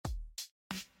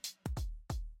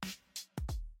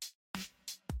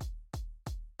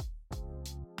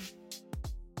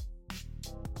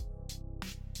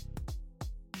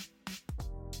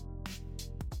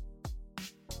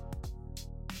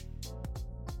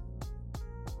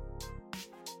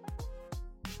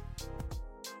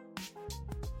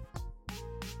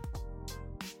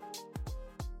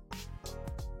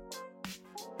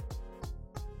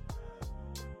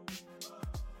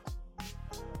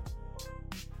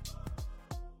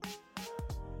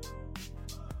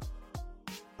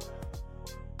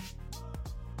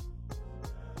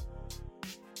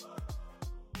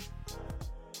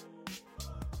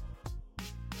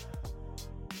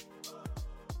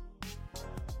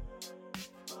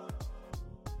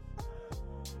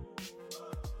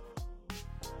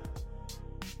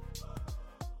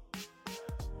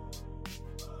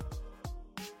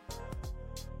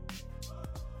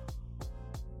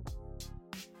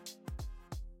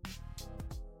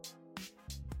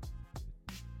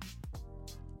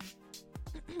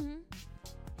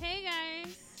Hey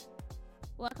guys,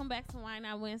 welcome back to Wine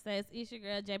Out Wednesdays. It's your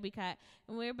girl JB Cott,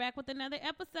 and we're back with another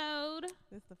episode.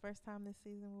 This is the first time this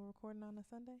season we're recording on a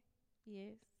Sunday?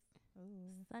 Yes,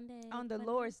 Ooh. Sunday On the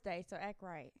Lord's Day, so act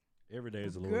right. Every day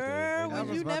is the Lord's Girl, Day. was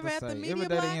Every you day. never at the media every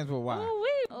day block? ends with Y.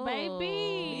 Ooh, baby.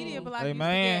 Media block Hey, used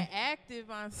man. to get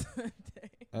active on Sunday.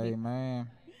 Hey man,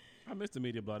 I missed the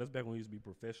media block. That's back when we used to be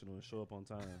professional and show up on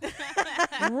time.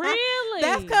 Really?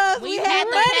 That's because we had to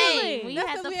money. pay. We That's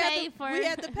had 'cause to we pay for. We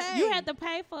had to pay. You had to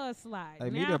pay for a slide. hey,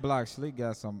 Now- Media Block Sleek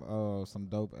got some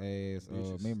dope ass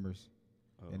Bitches. members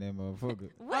Oh. in that motherfucker.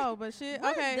 What? Oh, but shit.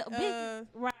 What Okay, the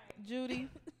big- right. Judy.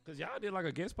 Because y'all did like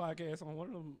a guest podcast on one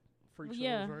of them freak shows,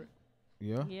 Yeah. right?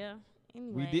 Yeah, Yeah.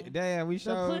 Anyway, we did. Damn, we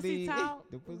showed Pussy the Talk.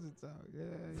 the pussy talk. Yeah,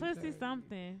 Pussy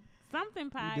something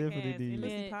podcast. definitely did. and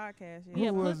Pussy then- podcast. Who Yeah,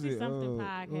 was Pussy it? Something Was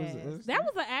podcast. it That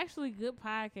was an actually good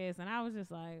podcast, and I was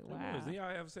just like, wow. Did y'all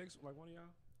have sex with like one of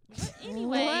y'all?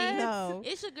 Anyway, No.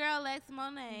 it's your girl Lex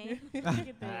Monet. Look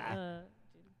at that.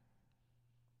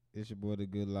 It's your boy, the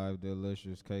Good Life, the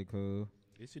illustrious K Cub.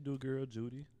 It's your do girl,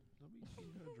 Judy. Let me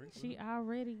see her drink. She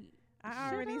already. I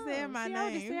Shut already up. said my She name.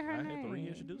 already said her I had to name.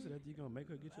 reintroduce it after you going to make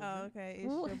her get your Oh, drink. okay.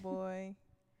 It's Ooh. your boy,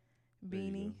 There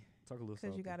you Beanie. go. Talk a little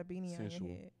Because you softer. got a beanie Sensual. on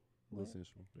your head. A little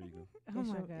sensual. There you go. Oh It's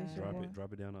my your- god. it's your Drop boy. it.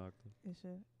 Drop it down an octave. It's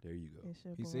your, There you go. it's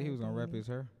your He boy, said he was gonna wrap Beanie. his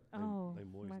hair. Oh They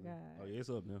moist my now. god. Oh, yeah, it's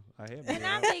up now. I have And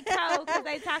I'm big cold because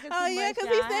they talking too Oh, much. yeah, because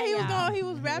he y'all. said he was Y'all. going, he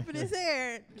was wrapping his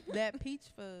hair. That peach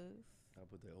fuzz. I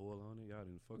put that oil on it. Y'all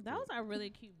didn't fuck Those that. are really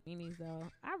cute beanies, though.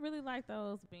 I really like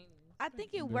those beanies. I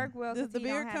think it Yeah. worked well Does because the he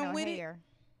don't beard have come no with it? hair.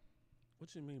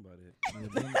 What you mean by that?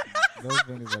 Yeah, those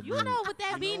beanies are You good. know, with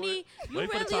that You know beanie, you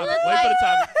Wait for the really topic. look Wait for like. the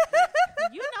topic.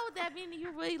 You know, with that beanie,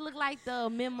 you really look like the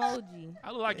Memoji.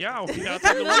 I look like y'all. Y'all take the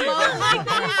You wig look off. like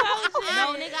the Memoji.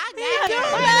 No, nigga, I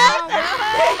got it.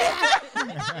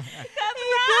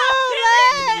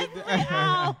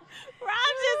 Ron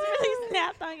just really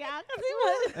snapped on y'all because he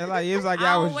was. And like it was like I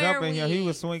y'all don't was wear jumping him. He was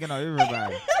wigs. swinging on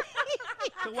everybody.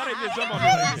 So why they just jump on me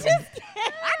like that?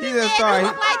 He just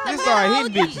started. He started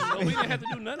hitting bitches. So we didn't have to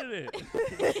do none of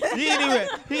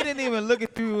that. He didn't even look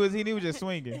at you. He was just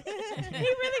swinging. He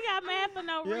really got mad for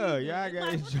no Yeah, reason. y'all got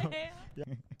Like, his what the jump.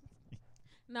 hell?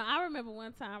 No, I remember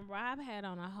one time Rob had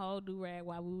on a whole do-rag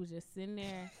while we was just sitting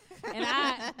there. And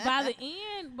by the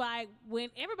end, like, when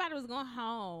everybody was going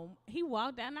home, he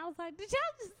walked out and I was like, did y'all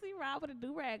just see Rob with a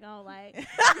do-rag on? Like,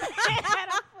 had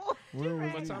a full Where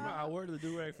was One he? time I wore the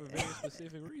do-rag for very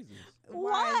specific reasons.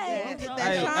 Why is that? Is it that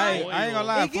Hey, shine? I ain't gonna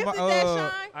lie. It gives it Somebody,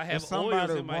 that shine? I have somebody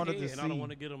oils in my head, wanted to and I don't see. want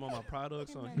to get them on my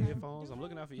products on headphones. I'm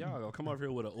looking out for y'all. I'll come over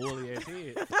here with an oily ass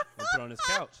head and put on this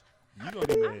couch. You gonna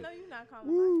be I know mad? you're not calling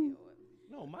my head.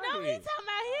 No, my No, he's head. talking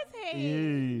about his head.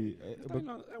 Yeah,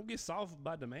 I don't get soft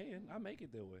by demand. I make it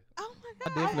that way. Oh, my I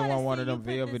God. definitely want one of them you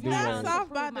put velvet this Not down. do-rags.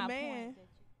 soft by Prove my demand. point.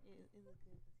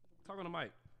 Talk on the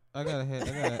mic. I got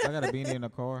a beanie in the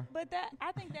car. But that,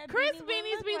 I think that Chris beanie would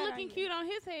beanies look be right on looking you. cute on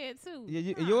his head, too.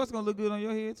 Yeah, yours gonna look good on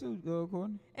your head too,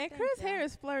 Courtney. And Think Chris' so. hair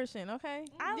is flourishing, okay?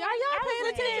 I Y'all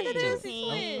was paying attention to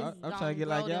this? I'm trying to get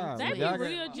like y'all. They be Y'all got-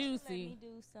 real Let juicy. me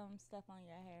do some stuff on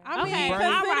your hair. I mean, Okay,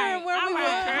 considering alright, where we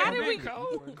alright. were. How did we-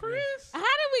 Cold, Chris? How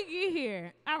did we get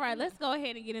here? All right, let's go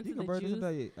ahead and get into You the can birthday juice.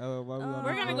 today. While we on We're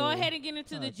the- going to go ahead and get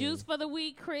into the okay. juice for the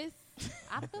week, Chris.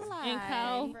 I feel like.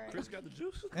 And Cole. Chris got the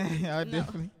juice. I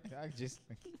definitely.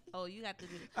 Oh, you got to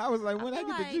do. I was like, when I feel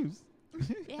get the like- juice?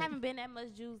 It haven't been that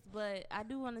much juice, but I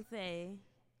do want to say,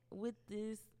 with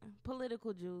this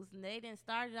political juice, they didn't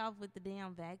start it off with the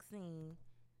damn vaccine.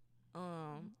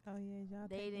 Oh, yeah, y'all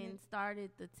They taking didn't it?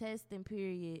 started the testing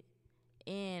period,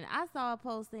 and I saw a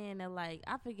post saying that, like,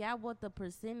 I forgot what the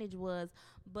percentage was,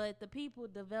 but the people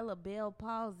develop Bell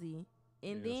palsy,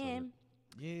 and Yeah, I saw then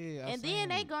Yeah. and then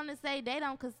they gonna say they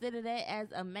don't consider that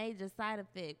as a major side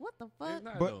effect. What the fuck? It's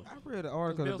not, But though. I read an 'Cause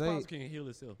article Bell's today. palsy can't heal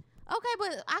itself. Okay,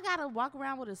 but I gotta walk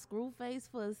around with a screw face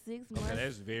for 6 months. Okay,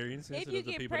 that's very if insensitive you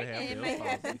to get people that pregnant, have it may Bell's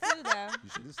happen palsy. too, though. You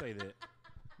shouldn't say that.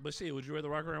 But shit, would you rather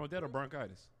walk around with that or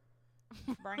bronchitis?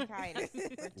 Bronchitis for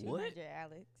 200, What?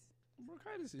 Alex.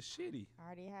 Bronchitis is shitty. I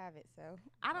already have it, so.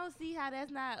 I don't see how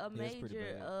that's not a Yeah, it's pretty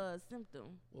major bad.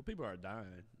 symptom. Well, people are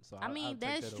dying. So I mean, I'll take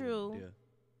that's that over- true. Yeah.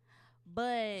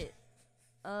 But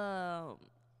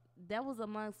that was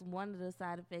amongst one of the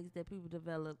side effects that people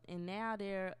developed, and now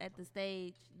they're at the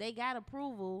stage they got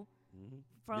approval Mm-hmm.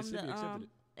 from the Mississippi accepted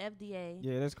it. FDA.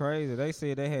 Yeah, that's crazy. They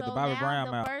said they had So the Bobby now Brown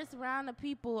the out. first round of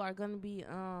people are going to be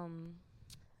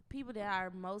people that are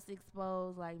most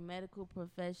exposed, like medical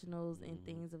professionals and Mhm.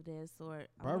 things of that sort.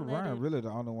 Bobby Brown really the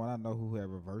only one I know who had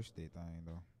reversed that thing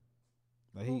though.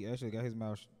 Like he actually got his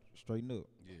mouth straightened up.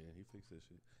 Yeah, he he fixed that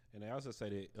shit. And they also say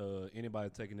that anybody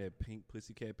taking that pink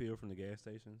pussycat pill from the gas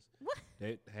stations,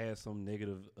 that has some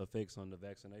negative effects on the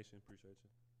vaccination. Appreciate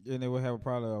you. And they would have a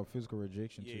probably a physical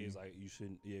rejection. Yeah, to you. it's like you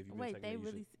shouldn't. Yeah, if you Wait, been they taking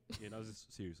really? yeah, no,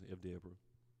 just seriously, FDA approved.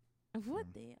 What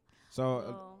the hell? So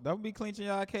Well- that would be clenching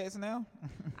y'all cats now.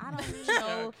 I don't need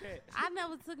no. I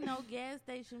never took no gas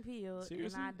station pill,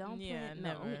 Seriously? and I don't Yeah, plan.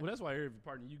 never. No. Well, that's why every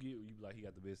partner you get, you like he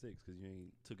got the best sex because you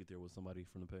ain't took it there with somebody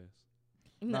from the past.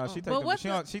 No, she But take what's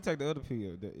she take the other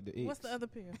pill. The What's X. the other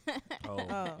pill? Oh,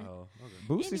 Oh. okay.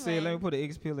 Boosie said, "Let Anyway. me put an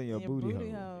X pill in your Your booty, booty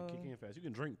hole." hole. Kick in fast. You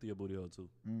can drink through your booty hole too.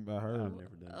 I I've heard.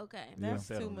 never done it. Okay. That's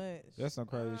Yeah. too much. That's some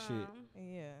crazy shit.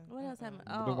 Yeah. What else happened?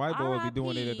 But Oh, the white boys be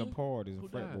doing it at RIP them parties, Who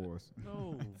frat died? boys.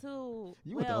 No. To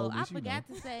You with the well, old I bitch, you forgot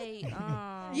to say.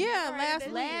 Yeah,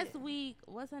 last week.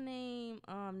 What's her name?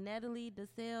 Natalie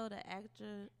Desselle,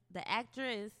 the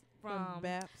actress from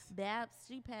Baps. Baps.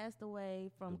 She passed away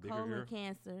from The bigger colon girl?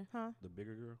 cancer. The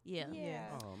bigger girl. Yeah.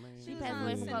 Yeah. Oh man. She was passed on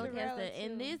away from colon Cinderella, cancer.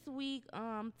 And too. this week,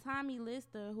 Tommy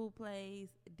Lister, who plays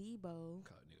Debo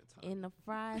God, nigga, time. in the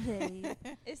Friday,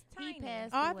 It's he tiny.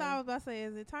 passed Oh, I away. thought I was about to say,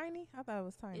 is it tiny? I thought it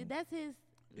was tiny. That's his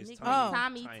It's nickname. tiny.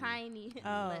 Tommy Tiny. Tiny.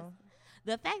 Oh. Bless.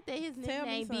 The fact that his Tell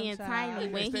me nickname some, being child. tiny I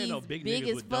can't when stand he's no big big niggas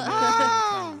as with fuck.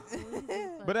 dumb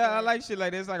But I like shit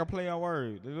like that. It's like a play on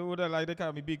word. Like they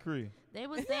call me Big Cree. They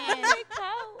were saying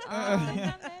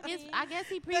I guess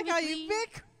he They call previously you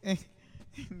big.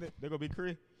 They gonna be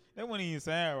Cree. That wouldn't even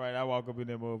sound right. I walk up in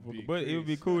that motherfucker, Big but it would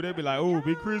be Chris. cool. They'd be like, "Oh,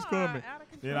 Big Chris coming." Out of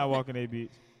control. Then I walk in that bitch.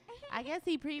 I guess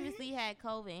he previously had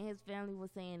COVID, and his family was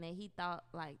saying that he thought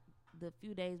like the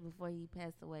few days before he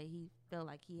passed away, he felt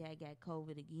like he had got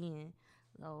COVID again.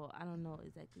 So I don't know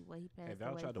exactly what he passed Have y'all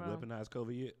away tried to from. weaponize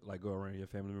COVID yet? Like go around your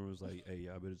family members like, hey,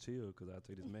 y'all better chill because I'll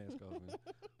take this mask off.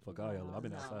 And fuck all y'all. I've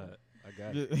been No. outside. I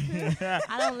got it. Yeah.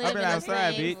 I don't live I've in been the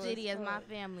outside, same bitch. city as my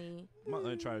family. My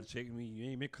aunt tried to check me.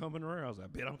 You ain't been coming around. I was like,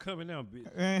 I bet I'm coming now, bitch.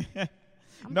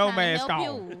 I'm No trying to mask help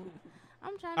on. you.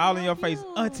 I'm trying to All in your help face,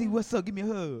 you. Auntie. What's up? Give me a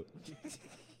hug. That's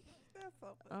so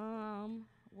funny.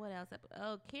 What else?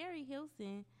 Oh, Carrie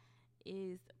Hilson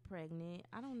is pregnant.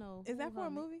 I don't know. Is who that for her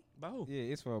a ma- movie? Oh, Yeah,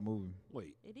 it's for a movie.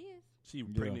 wait. It is. She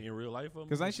pregnant in real life?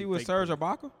 Cause ain't she with Serge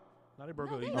Ibaka? No, they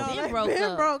broke No, up. they He- No, No, they they broke been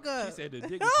up. broke She up. said the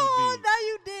dick was Oh, too big. no,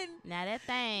 you didn't. Now that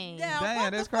thing. Yeah. what Damn,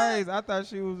 the that's fuck? crazy. I thought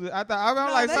she was. I'm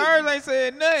No, like they- Serge ain't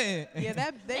said nothing. Yeah,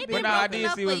 that they They been been But nah, I broken did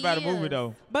up see it was for about a movie years.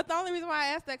 though. But the only reason why I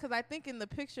asked that because I think in the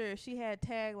picture she had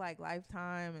tagged like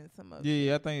Lifetime and some of.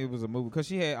 Yeah, I think it was a movie because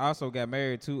she had also got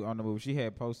married too on the movie. She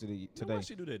had posted it Why today,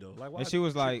 she do that though? Like, why and she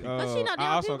was like, But she know "I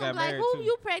damn also people got be like, married who too."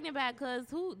 you pregnant by? Cause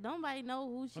who nobody know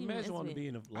who she imagine is wanting with. to be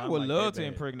in a I would limelight love that to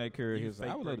bad. impregnate Carrie You Hilson. I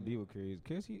fake would love to pregnant. be with Carrie.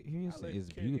 Carrie I Hilson let is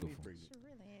Carrie get me beautiful. pregnant. She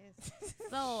really is.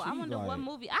 So I She wonder like- what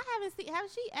movie. I haven't seen. Have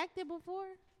she acted before?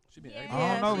 She been Yeah. acting.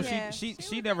 I don't know, she but had- she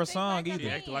She was never in Think sung Like a either. She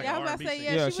acted like Yeah, I an was about to R&B say, singer.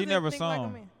 yeah, Yeah, she she was in never Think Like a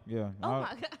sung. Man. Yeah, Oh my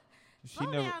god. she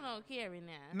Slow never. down on Carrie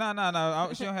now.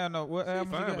 No. She don't have no. What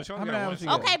album fine, she but got? she How only many got albums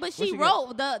one she got? Okay, but What she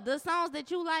got? wrote the songs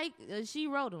that you like. She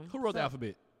wrote them. Who wrote the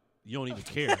alphabet? You don't even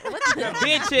care.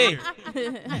 Bitchy.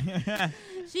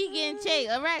 She getting checked.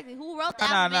 Alright, who wrote the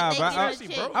Nah, alphabet? but They I- get she her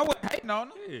broke. checked. I wasn't hating on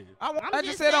her. Yeah. I I'm just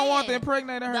just said I want to saying,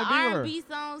 impregnate her The and be with her. R&B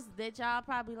songs that y'all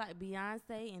probably like,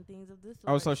 Beyonce and things of this sort.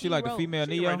 Oh, so she like the wrote. female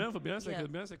She didn't write Neo? nothing for Beyonce Yeah.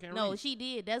 because Beyonce can't No, read. she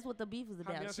did. That's what the beef was How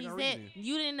about. Beyonce She gonna said read then?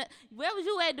 you didn't. Where was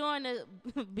you at during the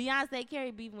Beyonce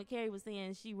Carrie beef when Carrie was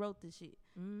saying she wrote the shit?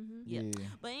 Mm-hmm. Yeah.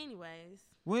 But anyways,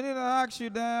 When it knocks you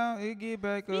down, it get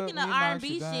back up. speaking of It knocks R&B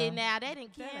you shit, down. now they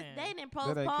didn't That ain't- they didn't That ain't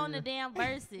postpone the clear. damn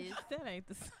verses. That ain't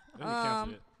the. They didn't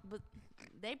cancel it. But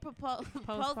they postponed the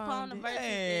Postponed it. verses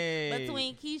Hey.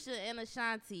 between Keisha and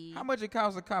Ashanti. How much it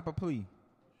cost a copper plea?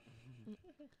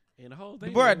 And the whole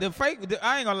thing. Bro, was- the fake,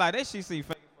 I ain't gonna lie, that shit see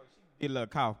fake. She get a little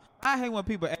cough. I hate when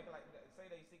people act like that, say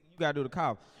they sick and you gotta do the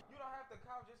cough. You don't have to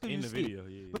cough just 'cause in you the sick. video,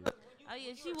 yeah. Oh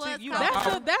yeah, she was. you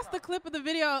coughing. That's the clip of the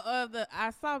video of the I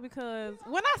saw because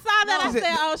when I saw that No. I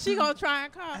said, oh, she gonna try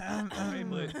and cough. Hey,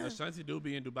 but Ashanti do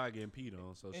be in Dubai getting peed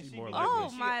on, so And she she more be- likely.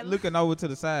 Oh my. Looking over to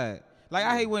the side. Like,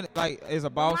 I hate when, like, as a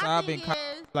boss, my I've been thing cough,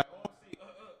 is-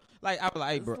 like, I was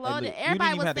like, hey, bro. Slow hey, down. look, you Everybody didn't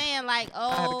even was have to- saying like, had to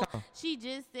oh, cough. she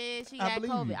just said she I got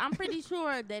believe COVID. you. I'm pretty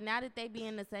sure that now that they be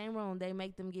in the same room, they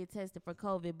make them get tested for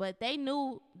COVID. But they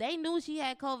knew she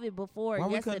had COVID before Why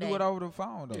we yesterday. couldn't do it over the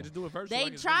phone, though? Yeah, just do it virtual. They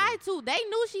like it's tried to. They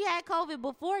knew she had COVID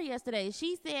before yesterday.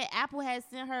 She said Apple had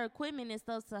sent her equipment and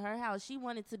stuff to her house. She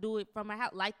wanted to do it from her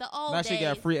house, like the old Now days. she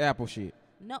got free Apple shit.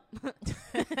 No.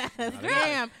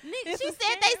 Damn. She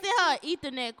said they sent her an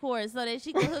Ethernet cord so that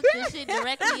she could hook the shit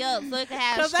directly up so it could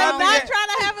have Because they're stronger. not trying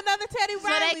to have another Teddy So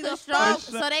Riley. they could the fuck?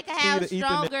 so they could have See the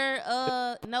Ethernet.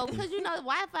 stronger. No, because you know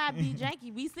Wi-Fi be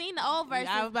janky. We seen the old version.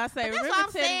 I was about to say, But that's remember what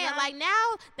I'm Teddy saying. Riley? Like now,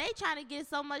 they trying to get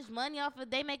so much money off of.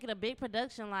 They make it a big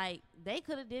production. Like they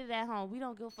could have did it at home. We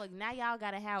don't give a fuck. Now y'all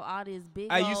gotta have all this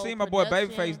big. Hey, you old seen my boy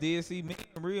production. Babyface did see me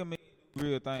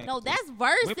real thing. No, that's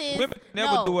versus. Women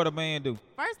never no. do what a man do.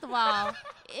 First of all,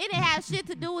 it didn't have shit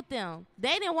to do with them.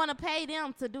 They didn't want to pay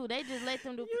them to do. They just let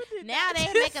them do. Now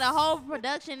they making a whole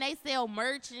production. They sell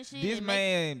merch and shit. This and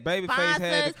man, Babyface sponsors.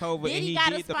 had the COVID Diddy and he got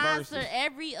did a the sponsor verses.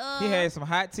 every He had some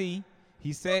hot tea.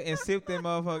 He sat and sipped that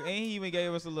motherfucker, and he even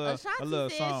gave us a little Ashanti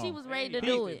said song. she was ready to And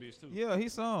do he it. did that bitch, too. Yeah, he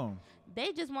sung.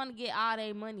 They just want to get all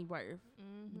their money worth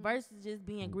versus just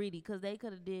being greedy because they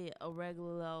could have did a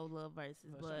regular old love versus.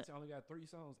 But Shanti only got 3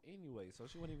 songs anyway, so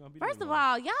she wasn't even gonna be. first there of long.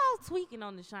 all, y'all tweaking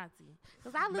on the Shanti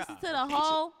because I listened to the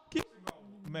whole.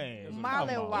 Man,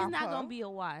 Molly come on. Wop. It's not Wapo. gonna be a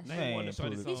wash. Name one Man, of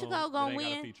Shawty please. songs Keisha Cole gonna that ain't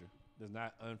got a win. feature. That's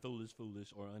not unfoolish, foolish,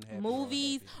 or unhappy. or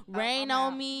Movies, unhappy. Rain I'm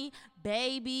on out. Me,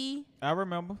 Baby. I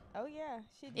remember. Oh yeah,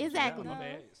 she did. Exactly. My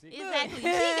bad. See? Exactly. She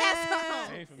got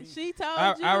some. Ain't for me. She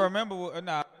told you. I remember. Nah, all them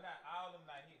not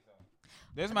hits.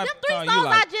 This might Them be 3 song songs you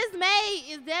like. I just made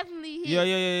is definitely hit.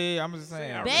 Yeah. I'm just saying.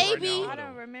 Yeah, I Baby. remember I right now.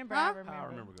 don't remember. Huh? I I remember.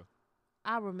 remember. Go.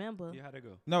 I remember. Yeah, how'd that go?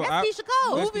 No, That's I, Keisha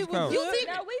Cole. that's Movie Keisha Cole. was You good. see-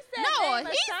 No, we said No, name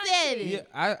he Ashanti. said it.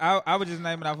 Yeah, I was just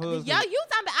naming off hers. Yo, you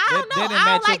talking about? I That- don't know. that didn't I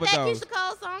match don't like up with that those. Keisha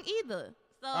Cole song either.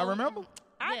 So I remember.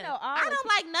 I yeah. know all I the don't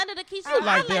like none of the Keisha. I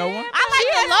like that one. I like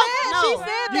the low. No, She said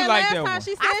You that like last that time. one.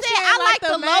 She said I she said ain't I like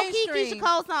the low key mainstream. Keisha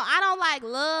Cole song. I don't like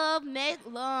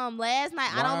Love Last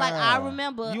Night. I don't like I Wow.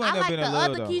 Remember. You ain't I never like been the in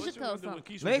love, other though. Keisha What you Cole was doing song. with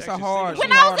Keisha Legs Jackson are hard. singing?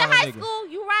 When I was in Hard on high niggas. school,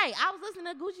 you right. I was listening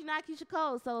to Gucci, not Keisha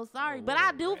Cole. So sorry, Oh, but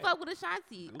I word, do right. fuck with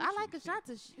Ashanti. I like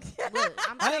Ashanti. Look, I'm I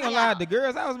ain't telling gonna lie, y'all. the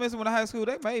girls I was messing with in high school,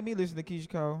 they made me listen to Keisha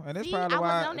Cole, and that's See, probably I wasn't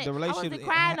why on that. the I relationship wasn't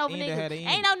crying over ended had niggas. to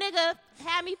Ain't end. no nigga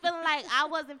had me feeling like I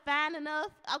wasn't fine enough.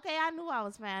 Okay, I knew I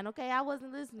was fine. Okay, I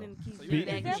wasn't listening to So Keisha. you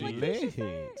that ain't good. Keisha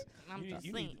Legs. I'm just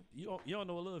saying. You don't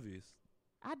know what love is.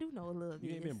 I do know a little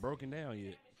You ain't bit. been broken down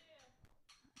yet.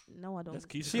 No, I don't. That's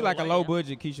Keisha She Cole like a right low now.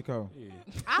 budget Keisha Cole. Yeah.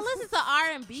 I listen to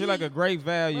R&B. She like a great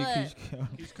value but- Keisha Cole.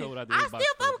 Keisha Cole out there. I still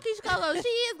fuck with Keisha Cole. Though. She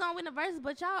is gonna win the verses,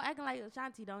 but y'all acting like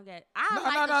Ashanti don't get. I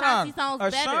like Ashanti songs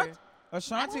better.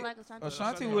 Ashanti, I like Ashanti.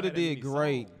 Ashanti would have did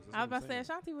great. I was about to say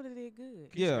Ashanti would have did good.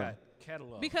 Yeah.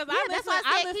 Catalog. Because Yeah, I that's listen, why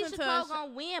I I said listen Keisha to. Cole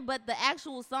gonna win, but the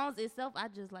actual songs itself, I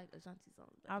just like Ashanti songs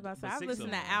I was better. about to say But I 6 listen of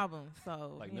to them, albums,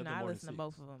 so like you know nothing I more than listen to 6.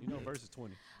 both of them. You know, versus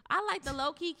 20. I like the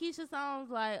low key Keisha songs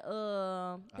like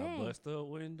I dang. bust the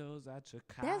windows out your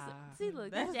car. That's see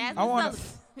look that's That's- Jasmine I want.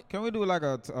 Sullivan. Can we do like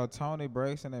a Tony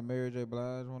Braxton and Mary J.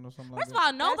 Blige one or something like First of that?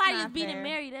 all, nobody is not beating fair.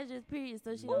 Mary. That's just period.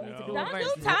 So she don't need to do a Don't verse.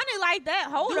 Don't do Tony like that.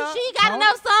 Hold Dude, up. she got Tony-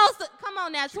 enough songs. Come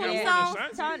on now, 20 got songs. more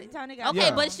than Tony, Tony got. Okay,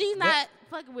 Yeah. but she's not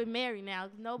fucking with Mary now.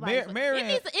 Nobody. Mary it's Mary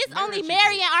only and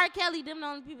Mary Chico. and R. Kelly. Them the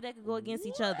only people that could go against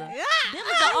each other. Them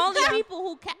is the only people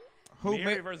who. Who?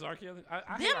 Mary Ma- versus R. Kelly?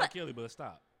 I hate Them- R. Kelly, but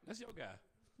stop. That's your guy.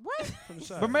 What? From the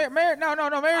side. but Mary, no, Mary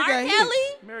R. got hit. Kelly.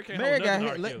 Mary can't Mary hold got nothing hit, to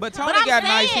R. Kelly. but But Tony I'm got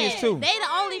saying, nice hits too. They the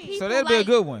only people. So that'd like, be a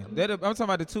good one. I'm talking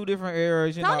about the 2 different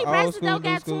eras, you Tony know, old Braxton school, don't new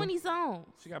got school. 20 songs.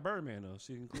 She got Birdman though.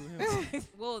 She can include him.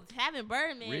 Well, having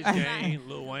Birdman. Rich is not- Gang,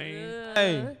 Lil Wayne.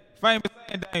 Hey, famous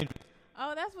and dangerous.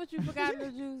 Oh, that's what you forgot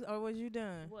to do, or was you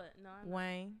done? What? No. I'm not.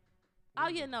 Wayne. Oh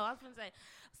yeah, no. I was gonna say.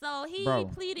 So he Bro.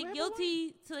 pleaded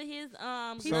guilty to his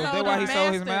He So sold that's why he his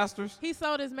sold his master. masters, He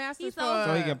sold his masters He for. sold-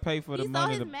 so he can pay for he the sold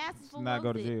money his to masters for not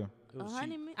go to what was it? jail. It was 100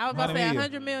 cheap. million. I was about to say 100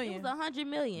 100 It was million. 100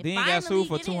 million. Then he got Finally sued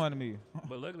for get in. 200 million.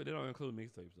 But luckily they don't include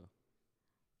mixtapes though.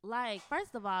 Like,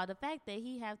 first of all, the fact that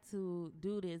he have to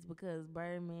do this because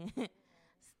Birdman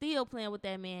still playing with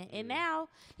that man, and now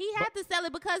he had to sell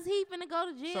it because he finna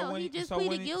go to jail. He just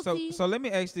pleaded guilty. So let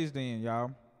me ask this then,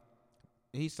 y'all.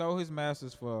 He sold his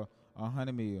masters for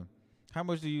 100 million. How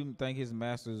much do you think his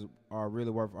masters are really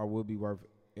worth or will be worth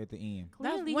at the end?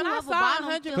 Clearly, when I whoever saw bought them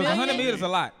 100 feels Because like 100 they- million is a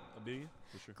lot. $1 billion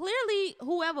for sure. Clearly,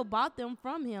 whoever bought them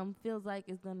from him feels like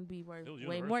it's gonna be worth It was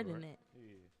way Universal, more than right? that.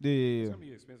 Yeah. Yeah. It's gonna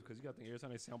be expensive because you got to think every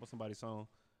time they sample somebody's song,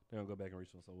 they're gonna go back and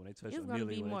reach them. So when they touch It's a gonna be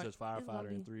million, when more- they touch it's gonna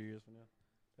firefighter in be- 3 years from now,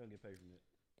 they'll get paid from it.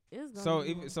 It's gonna So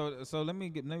be more. so let me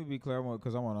be clear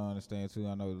because I want to understand too.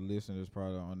 I know the listeners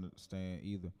probably don't understand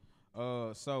either.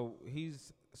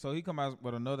 So he come out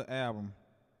with another album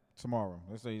tomorrow.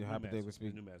 Let's say New hypothetically Masters,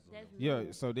 speaking. New Masters. That's Yeah.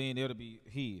 new. So then it'll be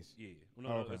his. Yeah. Well, no,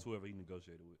 Oh, no, okay. that's whoever he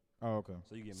negotiated with. Oh, okay.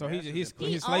 So you get So masters he's and clean.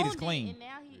 He His slate is owned it, clean. and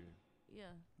now he, yeah.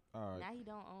 All right. Now he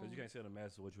don't own. Because you can't sell the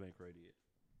masters what you ain't created yet.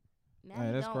 Now Man,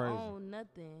 he that's don't crazy. own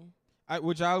nothing.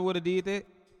 Would y'all would have did that?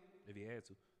 If he had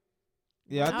to.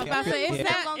 Yeah, I was about to say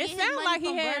it sounded like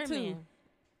he had to.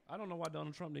 I don't know why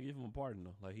Donald Trump didn't give him a pardon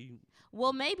though. Like he.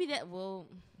 Well, maybe that.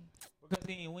 Because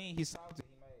he didn't win, he salty.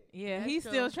 Yeah, he's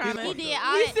still trying to. He did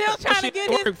all He's still trying to get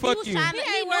his. Fuck you. He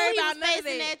ain't worried about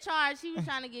nothing. that charge. He was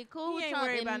trying to get cool with Trump,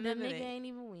 and the nigga that. ain't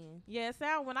even win. Yeah,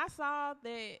 Sal. When I saw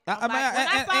that,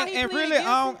 And really,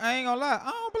 I ain't gonna lie,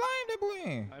 I don't blame that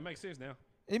boy. It makes sense now.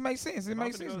 It makes sense. It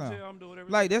makes sense now. I'm doing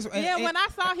like that's when I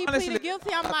saw he pleaded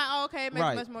guilty, I'm like, oh, okay, it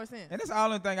makes much more sense. And that's the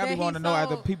only thing I be wanting to know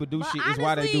after people do shit is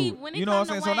why they do it. You know what I'm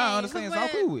saying? So now I understand. So I'm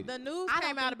cool with it. The news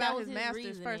came out about his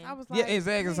masters first. I was like, yeah,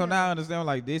 exactly. So now I understand.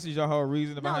 Like this is your whole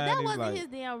reason behind it. No, that wasn't his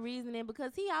damn reasoning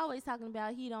because he always talking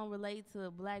about he don't relate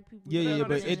to black people. Yeah,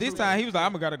 but at this time he was like,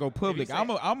 I'm gotta go public. I'm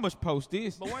gonna post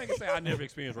this. But why can say I never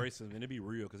experienced racism and it be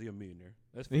real because he a millionaire.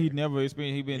 That's fair. He never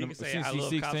experienced. He been since he's he's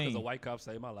 16. Because a 16. white cop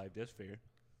saved my life. That's fair.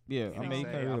 Yeah, I mean, you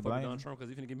can't really blame Donald Trump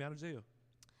because he's finna get me out of jail.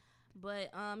 But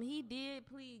he did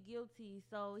plead guilty,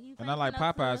 so he's. And I like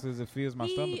Popeyes because it fills my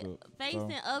stomach up.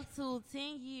 Facing up to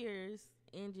 10 years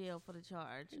in jail for the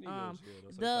charge.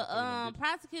 The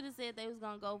prosecutor said they was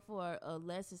gonna go for a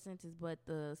lesser sentence, but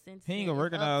the sentence he ain't gonna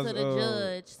recognize up to the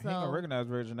judge. He ain't gonna recognize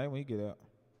Reggie when he get out.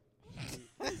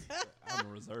 I'm gonna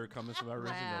reserve comments about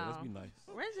Reggie. Let's be nice.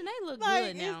 Reggie look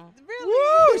good now.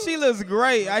 Really? Woo, she looks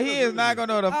great. He is not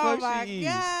gonna know the fuck she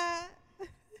is. God.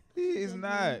 He is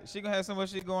not. She gonna have so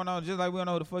much shit going on just like we don't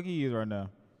know who the fuck he is right now.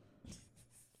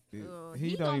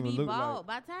 He don't even look bald.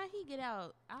 By the time he get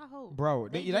out, I hope. Bro,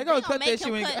 they gonna cut that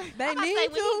shit. They need to.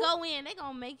 When he go in, they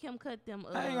gonna make him cut them.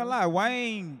 I ain't gonna lie,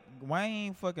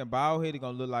 Wayne fucking bald headed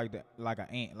gonna look like an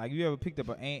ant. Like you ever picked up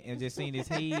an ant and just seen his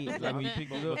head, like when you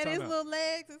picked it up. And his little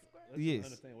legs.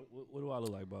 Yes. What do I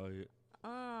look like bald head?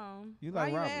 You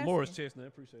like Robert Morris Chestnut,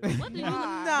 appreciate it. What do you? Do you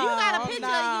got a picture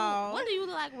of you? What do you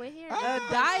look like with hair? A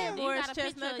diet Morris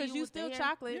Chestnut because you still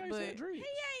chocolate, but he ain't chocolate.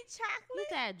 You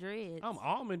got dreads. I'm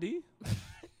almondy.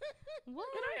 What?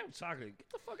 And I am chocolate. Get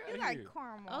the fuck out of here. You like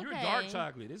caramel. Okay. You're dark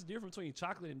chocolate. It's different between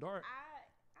chocolate and dark.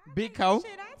 Big coat.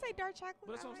 Shit, I say dark chocolate.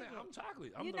 But that's what I'm saying. I'm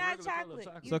chocolate. I'm You're the not regular color of chocolate.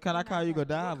 chocolate. So can I call you What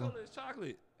Godiva? color is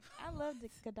chocolate? I love the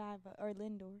Godiva or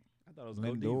Lindor. I thought it was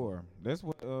Lindor. That's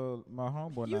what my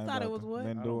homeboy You named thought it was what?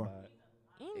 Lindor.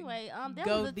 Anyway, there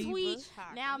was a tweet.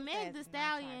 Now Meg Thee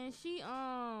Stallion, she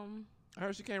I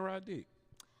heard she can't ride dick.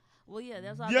 Well, yeah,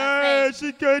 that's what I was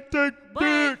she can't take But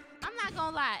dick. I'm not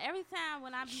gonna lie. Every time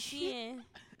when I be seeing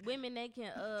women, they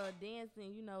can dance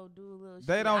and do a little.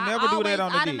 They shit, don't I never do that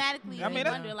on the dick. automatically I mean,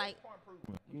 wonder like,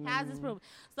 how's this proven?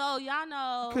 So y'all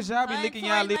know, 'Cause y'all be her licking and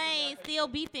y'all Tory lips. Lanez still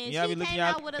beefing. Y'all She be licking came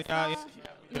y'all out with a y'all- song.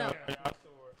 No,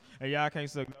 And y'all can't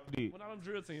suck no dick. When I'm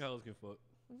drill team hoes can fuck.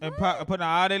 And putting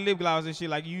all that lip gloss and shit,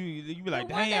 like you be like,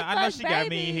 damn, I know she got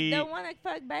me in here. The one that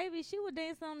fucked baby, she was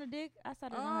dancing on the dick. I saw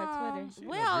that on her Twitter.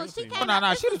 Well, she came No,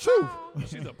 out she with the a truth. song.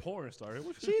 She's a porn star.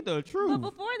 She the But truth.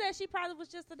 before that, she probably was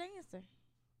just a dancer.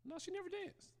 No, she never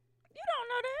danced. You don't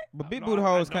know that? But big No, booty I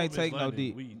hoes know can't Miss take no London.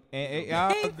 dick. We- And He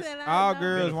said, I all know.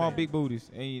 girls Big want fan. big booties,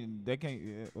 and they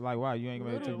can't. Like, why you ain't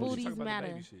gonna Little take booties Did we talk about the matter.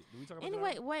 baby shit? Did we talk about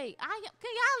Anyway, that? wait. Can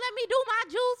y'all let me do my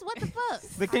juice? What the fuck?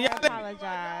 Can I y'all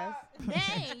apologize.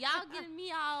 Dang, y'all getting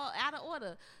me all out of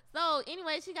order. So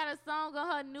anyway, she got a song on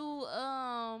her new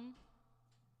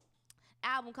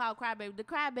album called Crybaby, the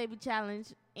Crybaby Challenge,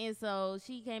 and so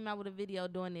she came out with a video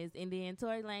doing this, and then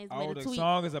Tory Lanez Oh, made a the tweet.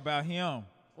 song is about him.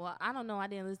 Well, I don't know. I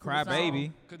didn't listen Cry to the song.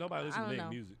 Baby. Because nobody listens I to don't that know.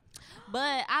 music.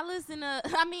 But I listened to,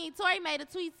 Tory made a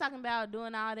tweet talking about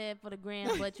doing all that for the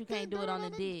gram, but you can't do it on the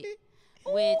dick.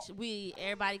 Which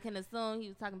everybody can assume he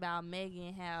was talking about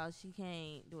Megan, how she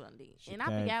can't do it on the dick. And I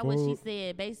can't forgot what she fuck.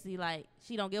 said. Basically, like,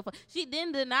 she don't give a fuck. She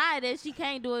didn't deny that she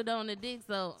can't do it on the dick,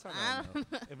 so Talk I about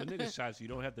don't no. know. If a nigga shot you,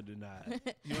 you don't have to deny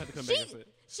it. You don't have to come back and say it.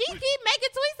 She keep making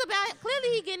tweets about it.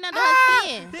 Clearly, he getting under her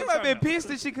skin. They might been pissed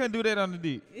that she couldn't do that on the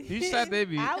dick. He shot that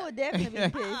bitch. I would definitely be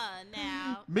pissed.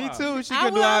 Now. Me Wow. too. She I could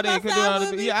do would, all I that. was Could do about all to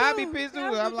that. say, Yeah, I'd me be too. pissed too. I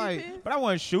would I'm be like, pissed. but I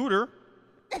wouldn't shoot her.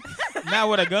 Not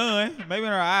with a gun. Maybe in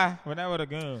her eye, but not with a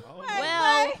gun.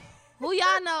 Well, who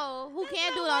y'all know who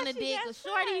can do it on the she dick? got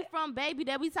Shorty shot. from Baby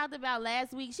that we talked about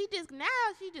last week. She just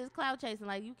cloud chasing.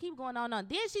 Like, you keep going on.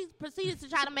 Then she proceeded to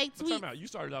try to make I'm talking tweets. about, you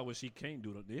started out with she can't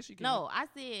do it. Then she can. No, I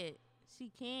said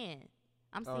she can.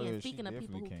 I'm Oh, saying, yeah, she speaking of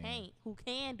people definitely who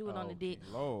can do it on the dick,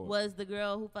 Lord. was the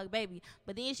girl who fucked Baby.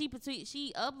 But then she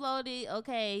uploaded,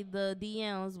 the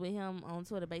DMs with him on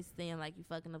Twitter, basically saying, like, you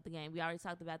fucking up the game. We already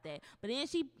talked about that. But then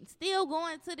she still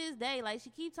going to this day. Like, she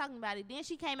keep talking about it. Then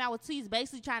she came out with tweets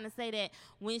basically trying to say that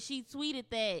when she tweeted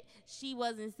that, she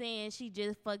wasn't saying she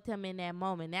just fucked him in that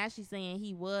moment. Now she's saying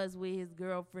he was with his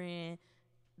girlfriend,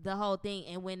 the whole thing.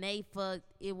 And when they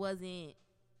fucked, it wasn't,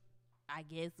 I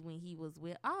guess when he was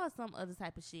with some other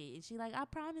type of shit. And she like, I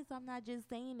promise I'm not just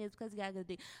saying this because he got a good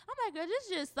dick. I'm like, girl, this is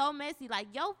just so messy. Like,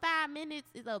 your 5 minutes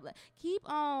is up. Like, keep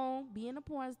on being a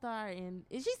porn star. And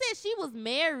she said she was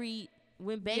married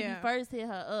when baby first hit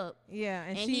her up. Yeah,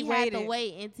 and he waited. had to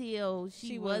wait until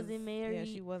she wasn't married.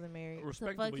 Yeah, she wasn't married.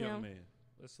 Respectable young man.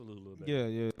 Let's salute Lil Baby.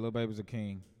 Yeah, Lil Baby's a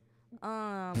king.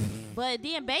 But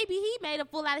then baby, he made a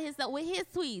fool out of himself with his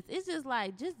tweets. It's just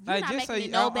like, you're like, not just making say,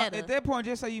 it no better. At that point,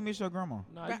 just say you miss your grandma.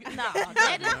 No,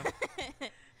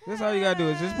 That's all you gotta do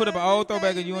is just put up an old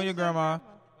throwback of you and your grandma. And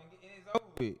it's over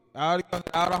with.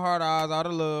 All the hard eyes, all the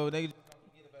love. They just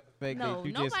forget about the fact that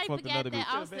you just fucked another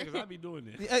bitch. I be doing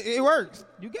this. It works.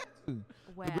 You got to.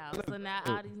 Wow. So now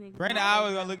all these niggas. Granny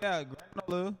always gonna look out. Granny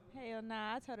no love. Hell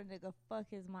nah, I told a nigga fuck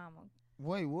his mama.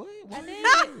 Wait, what? I did.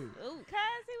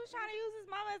 Cause he was trying to use his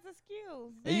mama as an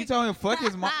excuse. And you told him fuck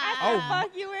his mom? Fuck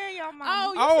you and your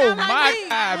mama. Oh my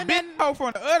God! Been out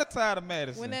from the other side of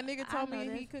Madison. When that nigga told me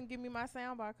he couldn't give me my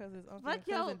soundbar because his uncle and Fuck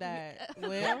cousin died.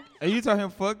 Well, and you told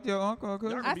him fuck your uncle or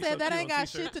cousin? I said that ain't got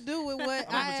shit to do with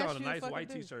what I asked you. A nice to white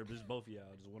do. T-shirt, but it's both of y'all.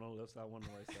 Just one on the left side, one on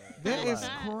the right side. That is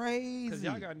Because crazy.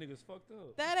 y'all got niggas fucked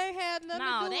up. That ain't had nothing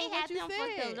to do they with had what you them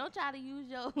fucked up. said. Don't try to use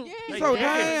your. Yeah. So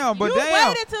damn, but you damn.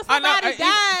 waited till somebody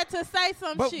died to say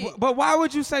some shit. But why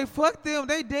would you say fuck them?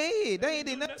 They dead. They ain't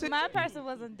did nothing to My person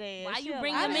wasn't dead. Why you She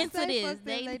bring alive. them into this? Fuck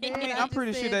them, they dead. I'm I just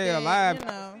pretty sure said they that, alive. you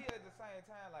know. At the same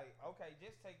time, like, okay,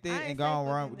 just take I that ain't and go say on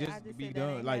fuck run. them, Just I just be said that done.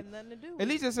 ain't Like, had nothing to do with at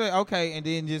least just say okay and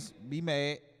then just be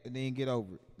mad and then get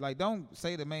over it. Like, don't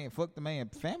say the man, fuck the man,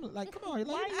 family. Like, come on, like,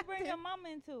 Why you bring your mama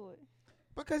into it?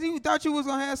 because he thought you was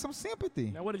gonna have some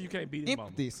sympathy. Now, what if you can't beat his mama?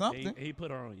 Empathy, something. And he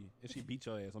put her on you, and she beat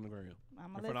your ass on the ground. I'm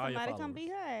In gonna front of all let your somebody come followers. beat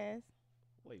her ass.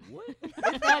 Wait, what?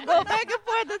 It's gonna go back and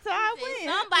forth until I win.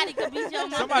 Somebody could beat your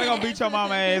mama. Somebody gonna beat your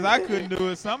mama ass. I couldn't do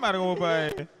it. Somebody gonna whoop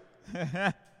her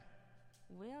ass.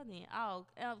 Well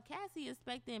then, Cassie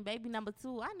expecting baby number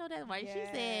 2. I know that right. She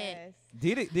said.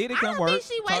 Did it I come don't work? think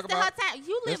she wasted her time.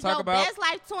 You let's lived talk your about- best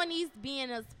life 20s being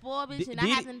a spoiled bitch and not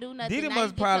having to do nothing. Diddy Now must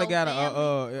you get probably your got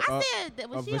family. a I said that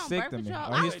was she on birth vasectomy, control? a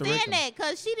I was saying hysterectomy. that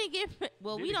because she didn't get.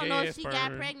 Well, we Diddy don't know gas if she got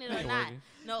burn. pregnant or Ain't not. working.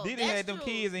 No, Diddy that's had them true.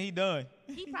 kids and he done.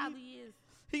 He probably is.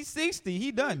 He's 60. He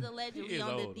He's done. allegedly He is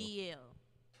on old, the DL. Ain't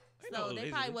So no they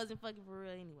lazy. probably wasn't fucking for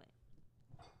real anyway.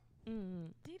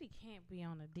 Diddy can't be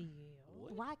on a DL.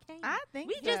 Why can't I think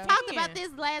we so. just talked about this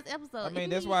last episode? I mean, If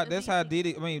that's he why. is a That's big how shit.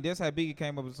 Diddy. I mean, that's how Biggie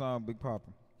came up with the song Big Papa.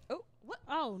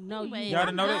 Oh no, Anyway, you Y'all I'm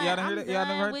didn't know that? Y'all didn't hear done- that? Y'all I'm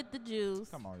never done heard- with the Jews.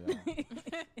 Come on, y'all. That's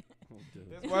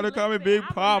That's why they call me Listen, Big I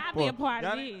will Papa. not be a part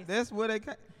of Y'all- this. That's where they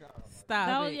came. Stop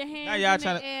Throw it. your hands Now y'all in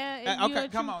trying the to. air if Okay, you're a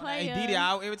come true on. player. Hey, Diddy,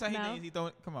 every time No. he throw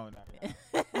it. Come on now.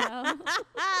 No.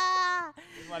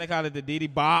 That's why they call it the Diddy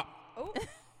Bop. Oh. Come on,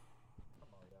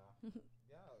 y'all. Y'all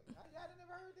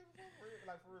never heard that before?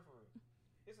 Like, for real.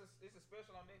 It's a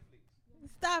special on Netflix.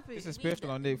 Stop it. It's a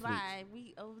special on Netflix. Right,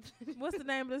 we over. What's the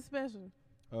name of the special?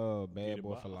 Bad Diddy Boy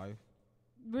Bop. for Life.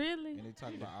 Really? And they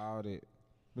talk about all that.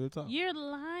 Real talk. You're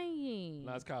lying.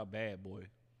 No, it's called Bad Boy.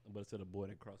 But instead of boy,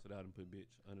 they cross it out and put bitch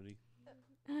underneath.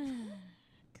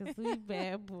 Cause we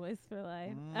bad boys for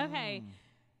life. Okay,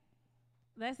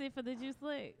 that's it for the Juice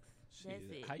Licks. That's Shit,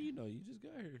 it. how you know? You just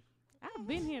got here. I've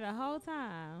been here the whole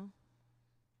time.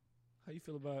 How you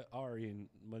feel about Ari and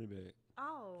Moneybag? What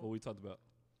Oh, we talked about?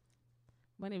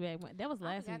 Moneybag. That was I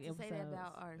last forgot week's to say that episode.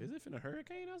 about art. Is it finna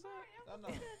hurricane outside?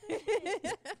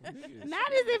 Nigga, Not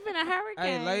as if in a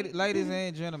hurricane. Hey, ladies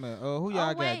and gentlemen, who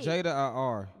y'all got? wait. Jada or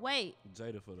R? Wait,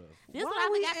 Jada for the. this is Why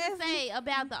what we I forgot to asking- say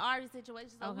about the Ari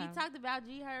situation. So we Okay. talked about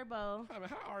G Herbo. I mean,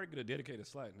 how Ari gonna dedicate a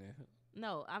slack, man?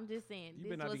 No, I'm just saying. You this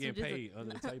better not be was getting just a- paid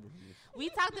under the table. from this. We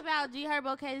talked about G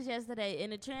Herbo case yesterday,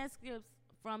 and the transcripts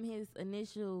from his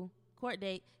initial court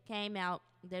date came out.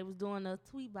 They was doing a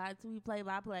tweet by tweet, play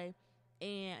by play,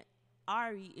 and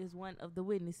Ari is one of the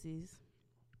witnesses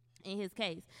in his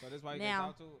case. So that's why you Now- can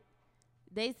talk to it?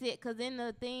 They said, because in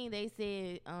the thing they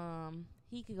said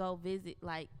he could go visit,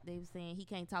 like they were saying he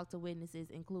can't talk to witnesses,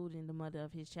 including the mother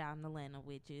of his child in Atlanta,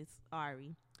 which is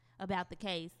Ari, about the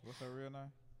case. What's her real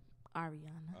name?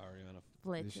 Ariana Ariana.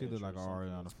 Fletcher. She look like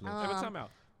Ariana Fletcher. Hey, but time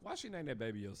out. Why she named that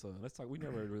baby your son? Let's talk. We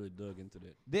never really dug into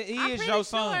that. That he I'm is pretty your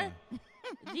son.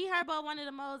 G Herbo, one of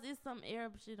the most, is some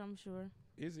Arab shit, I'm sure.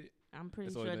 Is it? I'm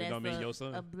pretty So sure that that's don't mean your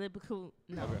son? a biblical.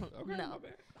 No, Okay, no. my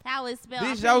bad. How it's spelled.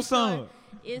 This I'm your pretty son. sure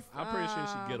It's, I'm pretty sure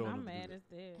she get on I'm him. mad as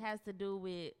that. has to do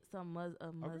with some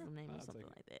Muslim name or I'll something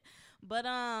take like that. But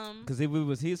Because if it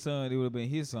was his son, it would have been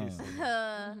his son.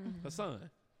 Her son.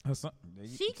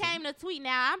 She came to tweet.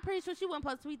 Now I'm pretty sure she wasn't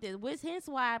supposed to tweet this, which hence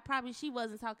why probably she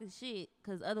wasn't talking shit,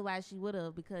 because otherwise she would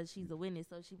have, because she's a witness,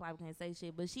 so she probably can't say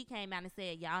shit. But she came out and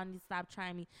said, y'all need to stop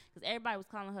trying me, because everybody was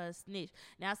calling her a snitch.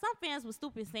 Now some fans were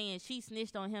stupid saying she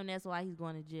snitched on him, that's why he's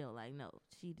going to jail. Like, no,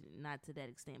 she did not to that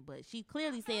extent, but she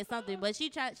clearly said something. But she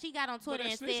got on Twitter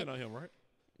and said, on him, right?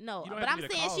 No, but I'm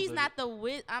saying she's not the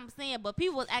wit. I'm saying, but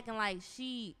people was acting like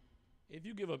she. If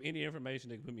you give up any information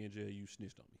that can put me in jail, you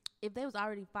snitched on me. If they was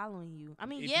already following you, I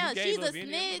mean, if yeah, she's a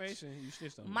snitch. You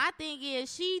snitched on me. My thing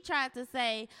is, she tried to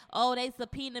say, "Oh, they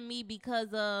subpoenaed me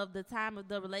because of the time of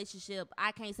the relationship.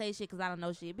 I can't say shit because I don't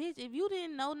know shit, bitch. If you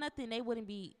didn't know nothing, they wouldn't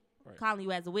be." Right. Calling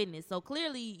you as a witness. So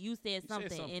clearly you said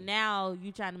something, and now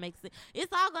you trying to make sense.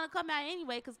 It's all going to come out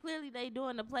anyway, because clearly they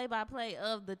doing the play-by-play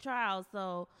of the trial.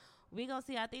 So we going to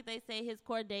see. I think they say his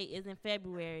court date is in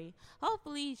February.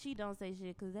 Hopefully she don't say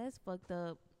shit, because that's fucked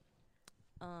up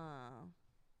for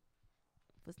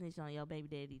snitching on your baby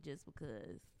daddy just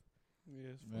because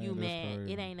you mad.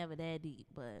 It ain't never that deep.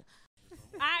 But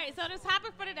all right, so the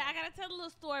topic for today, I got to tell a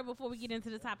little story before we get into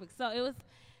the topic. So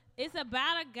it's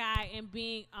about a guy and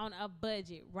being on a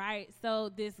budget, right? So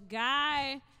this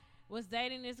guy was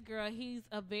dating this girl. He's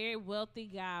a very wealthy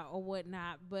guy or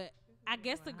whatnot, but I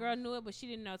guess the girl knew it, but she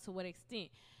didn't know to what extent.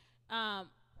 Guy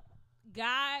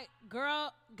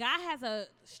has a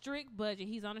strict budget.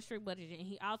 He's on a strict budget, and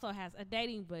he also has a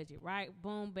dating budget, right?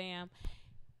 Boom, bam.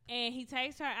 And he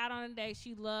takes her out on a date.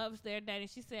 She loves their dating.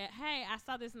 She said, hey, I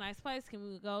saw this nice place. Can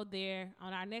we go there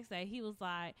on our next date? He was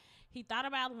like, he thought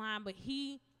about lying, but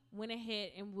he went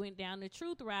ahead and went down the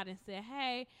truth route and said,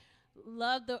 hey,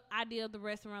 love the idea of the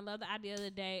restaurant, love the idea of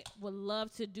the date, would love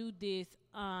to do this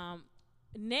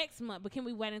next month, but can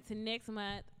we wait until next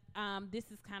month?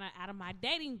 This is kind of out of my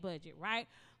dating budget, right?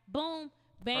 Boom,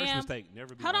 bam. First mistake,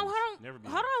 never be Hold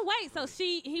honest. on, wait. So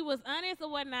he was honest or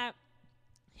whatnot.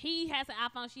 He has an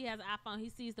iPhone, she has an iPhone. He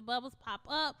sees the bubbles pop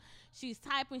up. She's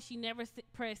typing. She never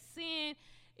pressed send.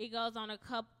 It goes on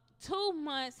 2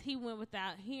 months, he went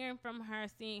without hearing from her,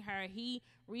 seeing her. He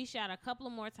reached out a couple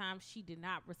of more times. She did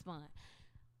not respond.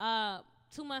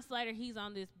 2 months later, he's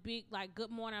on this big, like,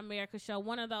 Good Morning America show,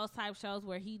 one of those type shows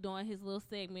where he doing his little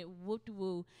segment,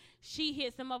 whoop-de-woo. She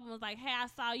hits him up and was like, hey, I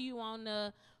saw you on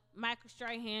the Michael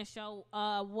Strahan show.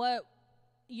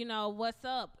 What's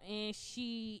up? And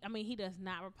he does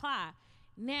not reply.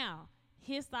 Now,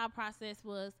 his thought process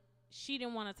was, she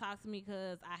didn't want to talk to me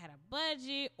because I had a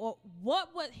budget, or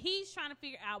what was he's trying to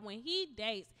figure out when he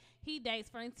dates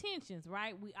for intentions,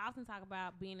 right? We often talk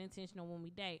about being intentional when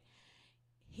we date.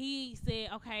 He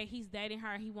said, okay, he's dating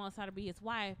her. He wants her to be his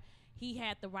wife. He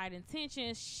had the right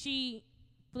intentions. She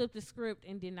flipped the script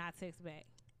and did not text back.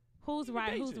 Who's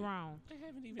right? Who's wrong?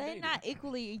 They're not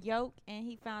equally yoked, and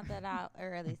he found that out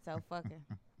early, so fuck her.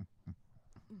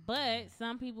 But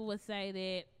some people would say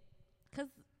that because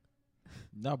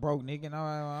no broke nigga, no,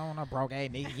 I don't know broke ass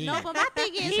nigga. No, but my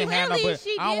thing is,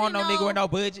 I don't want no nigga with no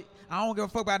budget. I don't give a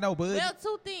fuck about no budget. Well,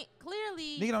 two things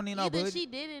clearly. Nigga don't need no budget. She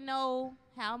didn't know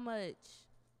how much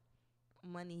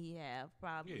money he have,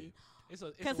 probably.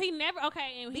 Because he never and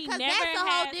he because never that's a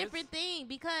had whole different thing.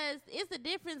 Because it's a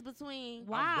difference between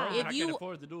if I can't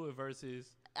afford to do it versus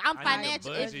I'm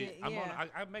financial.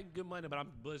 I make good money, but I'm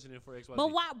budgeting for XYZ.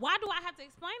 But why do I have to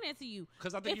explain that to you?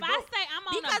 Because I think if I say I'm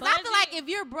on because a budget, I feel like if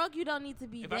you're broke, you don't need to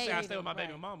be. If I say I stay with my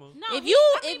baby mama, no.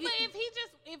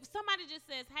 If somebody just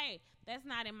says, "Hey, that's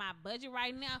not in my budget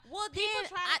right now," well, then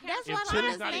that's what I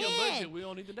understand. Not in your budget, we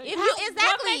don't need to date. If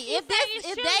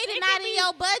dating not in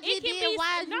your budget, then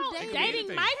why are you dating?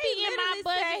 Dating might be in my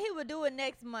budget. He would do it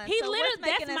next month. He literally,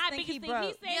 that's my biggest thing.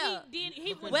 He said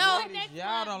he would do it next month.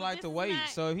 Y'all don't like to wait.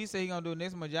 So if he say he gonna do it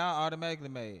next month, y'all automatically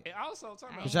made. And also,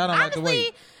 y'all don't like to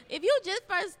wait. If you just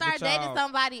first start dating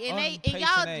somebody and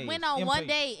y'all went on one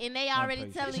date and they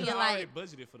already telling you like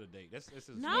budgeted for the date. That's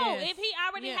no. If he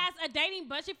already has a dating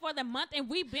budget for the month and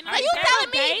we've been on dates, you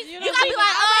telling me you gotta be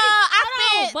like,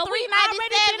 I spent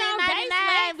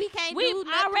 $397.99. We can't do nothing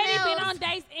else. We've already been on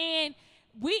dates and.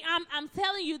 I'm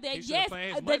telling you that yes, for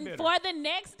the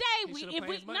next day, but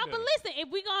listen, if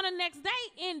we go on the next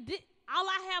date and all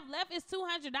I have left is $200,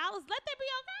 let that be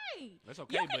okay. That's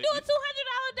okay. You can do a $200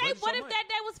 date. What if that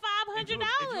day was $500? If you're a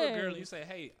girl, you say,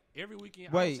 hey, every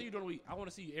weekend, I see you during the week. I want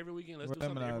to see you every weekend. Let's do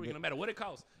something every weekend, no matter what it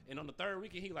costs. And on the third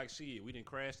weekend, he like, shit, we didn't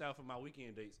crash out for my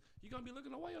weekend dates. You're gonna be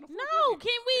looking away on the fourth weekend.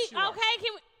 Can we? Okay,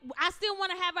 can we? I still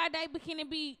want to have our date, but can it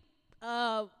be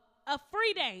a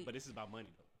free date? But this is about money,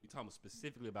 though. Talking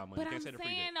specifically about money. But I'm saying,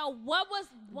 he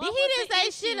didn't say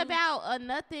shit about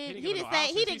nothing. He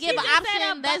didn't give an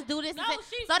option. Let's do this. So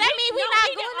that means we not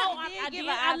going.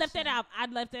 I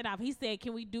left that out. He said,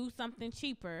 "Can we do something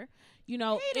cheaper? you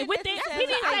know, he within didn't he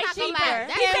didn't say cheaper.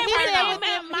 He He said said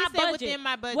within my budget. within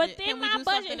my budget. Within Can we my do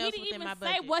budget. something He else didn't within even my say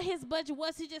budget? what his budget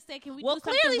was. He just said, "Can we Well, do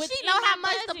something clearly within she know how my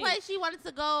much the budget?" place she wanted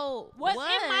to go Well, was.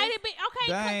 it might have been okay.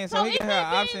 Dang, so so he it got her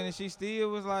could be- option and she still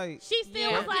was like. She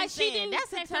still Yeah. was like, I'm she saying, didn't. that's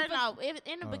say a turn something- off.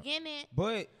 In the beginning,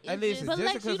 But hey, It's listen, just- But just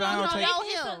let because you I know, don't take, know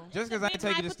it's him. a- just because it's I a ain't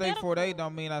take you to state for hypothetical. date,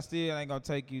 don't mean I still ain't gonna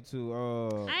take you to. I ain't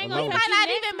a gonna we low- take might you not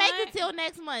next even make month. it till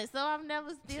next month, so I'm never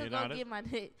still You gonna know, get my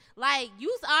dick. Like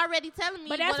you already telling me,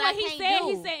 But that's what I he can't said. do.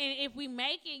 He said, and if we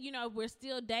make it, you know, if we're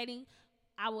still dating,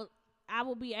 I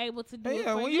will be able to do it.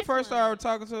 Yeah, for when you next first month. started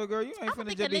talking to a girl, you ain't I don't finna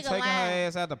think just a be nigga taking her lying.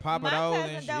 ass out to pop it My over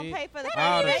cousin and don't shit pay for the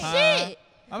all the first date. time. Shit.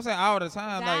 I'm saying all the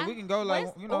time. Guy, Like we can go like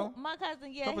What's- you know. my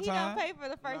cousin, yeah, couple he times. don't pay for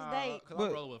the first date. Because But-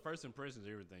 I'm rolling with first impressions and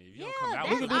everything. If you Yeah, don't come out, We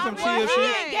that's could do some all chill right.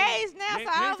 shit. He engaged now, You so ain't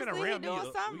finna obviously he ram me doing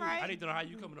up. something I right. need to know how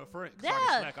you coming up front. So I Yeah.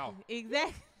 can slack off.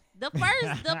 Exactly. The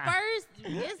first,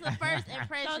 it's the first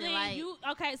impression. So then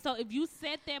like, so if you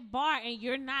set that bar and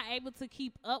you're not able to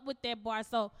keep up with that bar,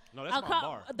 so No, that's my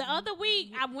bar. the other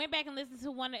week I went back and listened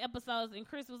to one of the episodes, and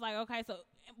Chris was like, okay, so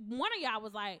one of y'all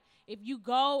was like, if you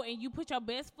go and you put your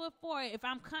best foot forward, if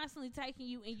I'm constantly taking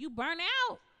you and you burn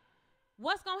out,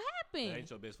 what's gonna happen? That ain't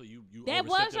your best foot. You That overstepped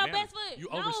was the your boundary. best foot. You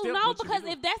No, overstepped no, what you because can do.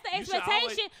 if that's the You should always-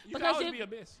 expectation, you because can always if- be a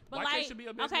best. But Why like, can't you be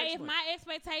a best okay, next if month? my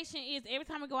expectation is every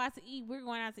time we go out to eat, we're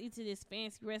going out to eat to this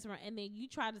fancy restaurant, and then you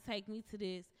try to take me to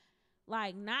this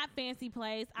like not fancy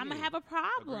place, I'm gonna Yeah, have a Agreed.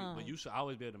 problem. But you should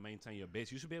always be able to maintain your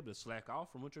best. You should be able to slack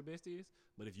off from what your best is.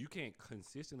 But if you can't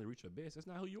consistently reach your best, that's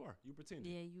not who you are. You pretend.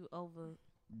 yeah, you over.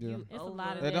 Yeah. It's a over.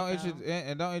 lot of And that. don't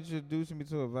and don't introduce me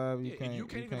to a vibe you Yeah, can't. and you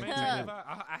can't even can't maintain Yeah. that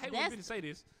vibe. I hate when That's- bitches say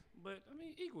this, but I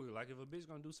mean equally. Like if a bitch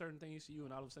gonna do certain things to you,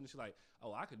 and all of a sudden she's like,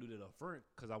 "Oh, I could do that up front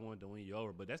because I wanted to win you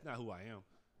over," but that's not who I am.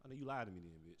 I know you lied to me,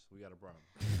 then, bitch. We got a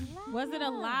problem. Was it a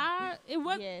lie? It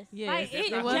was. Yes. Yes, Like, it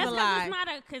just was a 'cause lie. it's not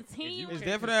a continuous. It's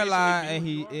can't definitely a consistently lie, be and who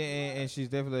he you are. and she's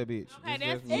definitely a bitch. Okay, It's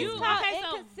that's definitely you. a bitch. It's called Okay,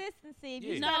 so- inconsistency. If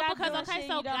Yeah. you No, start out because doing okay, shit,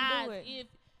 so you don't guys, do it. if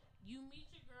you meet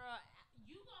your girl,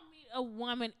 you gonna meet a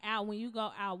woman out when you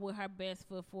go out with her best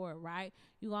foot forward, right?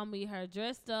 You gonna meet her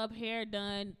dressed up, hair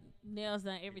done, nails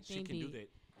done, everything She can do did. that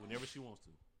whenever she wants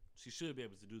to. She should be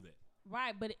able to do that.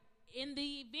 Right, but in the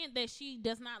event that she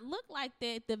does not look like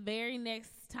that, the very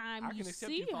next time I you can accept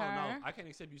see you falling her, off. I can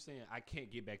accept you saying I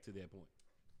can't get back to that point.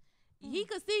 He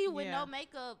could see you with Yeah. no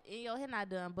makeup and your hair not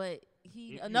done, but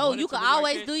he If you no, wanted you to could look like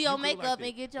always that, do you your could look makeup like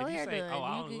and get your If you hair say, done. Oh,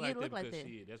 I You don't could look like look that like because that.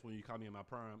 shit, that's when you call me in my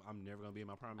prime. I'm never gonna be in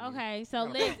my prime. again. okay, so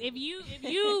No. Liz, if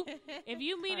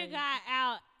you meet a guy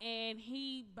out and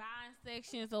he buying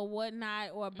sections or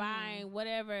whatnot or buying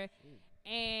whatever,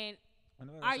 and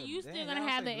are you still gonna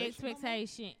have the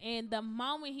expectation? And the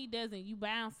moment he doesn't, you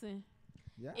bouncing.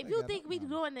 If you think we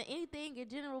doing anything in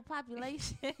general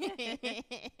population,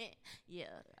 yeah,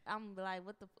 I'm like,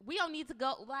 what the? We don't need to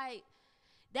go. Like,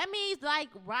 that means, like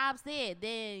Rob said,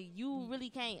 then you really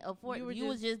can't afford. You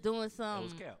was just doing That some.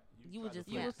 was cap. You were tried to just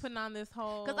You flex. was putting on this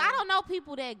whole. Because I don't know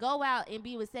people that go out and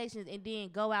be with sections and then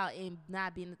go out and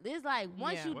not be. It's like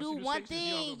once Yeah. you Once do you do one sections,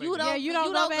 thing, you don't go back you down. don't, Yeah, you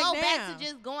don't go go back back down. to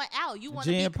just going out. You want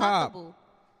to be Gen Pop. comfortable.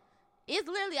 It's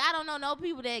literally, I don't know no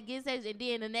people that get sections and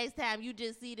then the next time you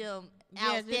just see them Yeah,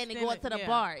 out just standing in going it, to the yeah.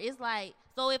 bar. It's like,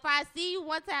 so if I see you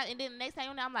one time and then the next time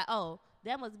you're there, I'm like, oh,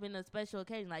 that must have been a special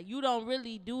occasion. Like, you don't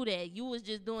really do that. You was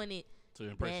just doing it To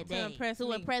impress that them. day. To impress to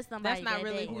me. impress somebody. That's not that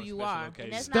really day. who Or a you special are. occasion.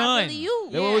 And that's Stun. not really you.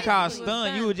 That's what we call he was stun.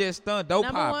 stunned. You were just stunned. Dope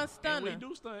Number pop. one And stunner. we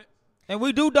do stunt. And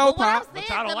we do But dope what I'm pop. But saying,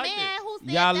 y'all the don't like man that. who said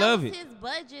Y'all that love was it. his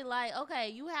budget, like, okay,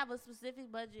 you have a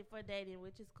specific budget for dating,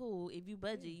 which is cool. If you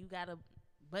budget, you gotta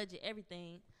budget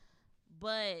everything.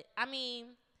 But I mean,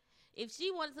 if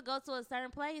she wanted to go to a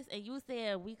certain place and you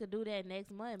said we could do that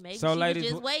next month, maybe So, she ladies,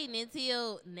 was just waiting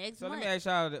until next So let month. me ask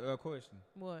y'all a question.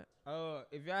 What?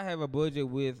 If y'all have a budget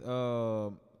with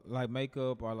like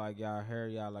makeup or like y'all hair,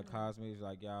 y'all like cosmetics,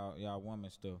 like y'all woman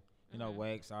stuff, you know,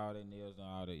 wax, all that, nails, and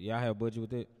all that. Y'all have a budget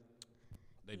with it?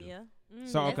 They do. Yeah.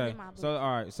 So That's okay, in my book. so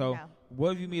all right, so No.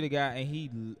 what if you meet a guy and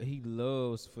he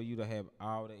loves for you to have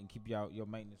all that and keep your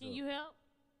maintenance Can up? you help?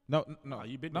 No. Oh,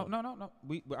 you been No.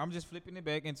 I'm just flipping it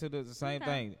back into the same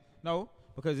Okay. thing. No,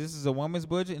 because this is a woman's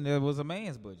budget and there was a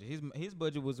man's budget. His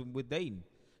budget was with dating.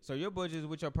 So your budget is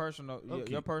with your personal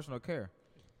Okay. your personal care.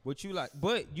 What you like,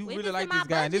 but you If really it's like in my this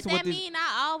guy, and this budget, is what that this. mean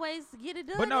I always get it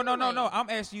done. But no. anyway. I'm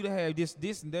asking you to have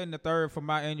this, and then the third for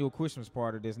my annual Christmas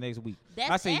party this next week.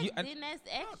 That's I say then that's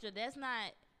extra. That's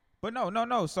not. but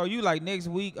no. So you like next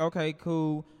week? Okay,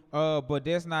 cool. But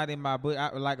that's not in my budget.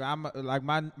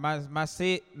 My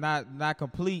set not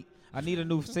complete. I need a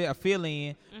new set of fill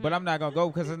in, but I'm not gonna go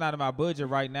because it's not in my budget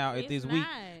right now at It's this week. not.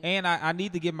 And I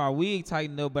need to get my wig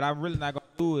tightened up, but I'm really not gonna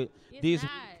do it It's this.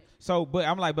 not. So, but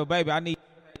I'm like, but baby, I need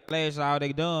flash all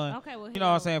they done. Okay, well, you know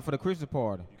what I'm saying, for the Christmas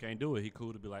party. You can't do it. He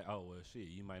cool to be like, oh well, shit,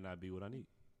 you might not be what I need.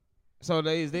 So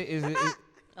is it?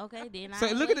 Okay, then. So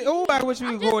look at it. Oh, about what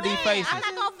you record these faces.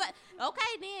 I'm not gonna.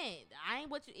 Okay, then. I ain't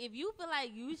what you. If you feel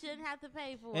like you shouldn't have to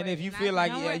pay for it, and if you feel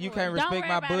like you can't respect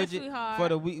my budget for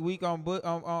the week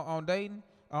on dating.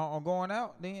 On going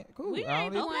out, then cool. We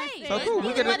ain't okay. So cool.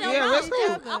 We let's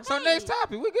cool. Okay. So next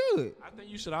topic, we good. I think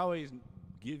you should always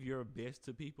give your best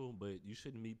to people, but you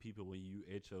shouldn't meet people when you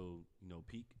at your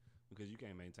peak, because you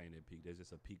can't maintain that peak. There's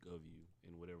just a peak of you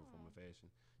in whatever form of fashion.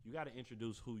 You got to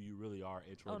introduce who you really are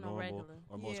at your normal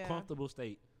or most comfortable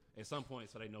state at some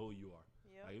point, so they know who you are.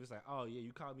 Yep. Like if it's like, oh yeah,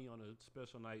 you called me on a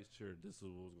special night, sure, this is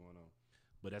what's going on.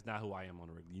 But that's not who I am on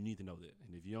the regular. You need to know that.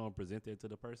 And if you don't present that to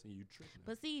the person, you tripping.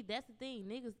 But see, that's the thing.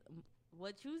 Niggas,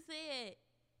 what you said,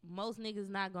 most niggas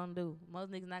not going to do.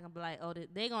 Most niggas not going to be like, oh,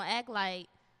 they going to act like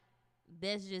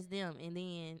that's just them. And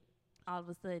then all of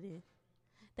a sudden,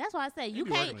 that's why I say you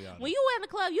can't, when you in the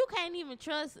club, you can't even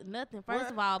trust nothing, first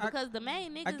of all, because the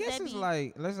main niggas I guess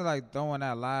that it's like throwing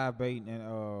out live bait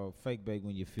and fake bait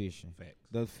when you're fishing. Facts.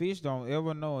 The fish don't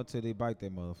ever know until they bite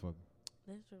that motherfucker.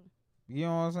 That's true. You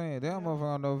know what I'm saying? That motherfucker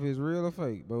don't know if it's real or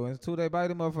fake. But until they bite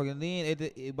the motherfucker, and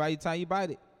then by the time you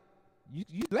bite it,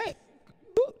 you black.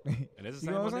 And that's the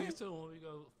same with niggas too. When we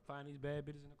go find these bad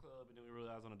bitches in the club, and then we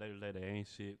realize on a day-to-day they ain't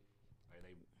shit. Like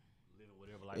they living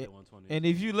whatever life they want to. And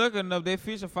if you look enough, that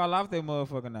fish will fall off that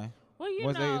motherfucker now. Well, you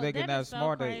once know, they get that so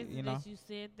smart, crazy you know. that you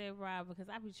said that, Rob, because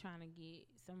I be trying to get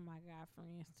some of my guy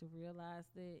friends to realize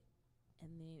that. And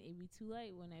then it be too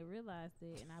late when they realize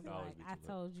that, and I be like, I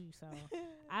told you so.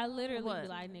 I literally be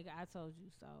like, nigga, I told you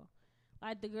so.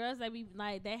 Like the girls, they be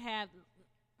like, they have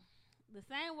the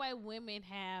same way women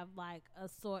have like a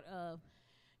sort of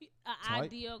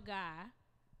ideal guy.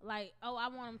 Like, oh, I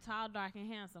want him tall, dark, and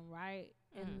handsome, right?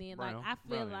 And then like I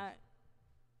feel like,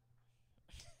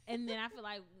 and then I feel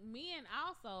like me and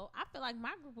also I feel like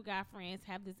my group of guy friends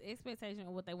have this expectation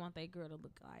of what they want their girl to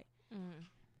look like.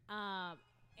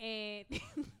 And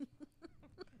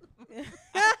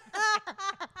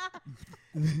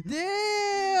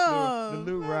damn, the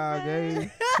Luke Rob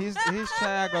gave his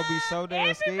child gonna be so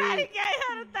damn scared. Everybody gave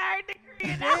her the 3rd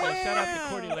degree. Shout out to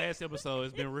Courtney last episode.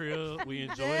 It's been real. We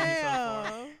enjoyed it so far.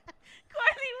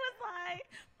 Courtney was like,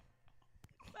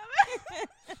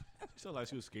 she felt like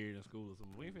she was scared in school or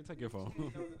something. We ain't finna take your phone.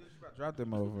 Drop that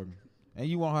motherfucker. And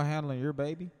you want her handling your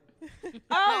baby?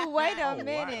 Oh, wait a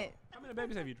minute. Wow. How many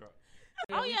babies have you dropped?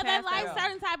 Oh yeah, they like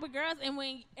certain type of girls, and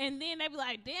then they be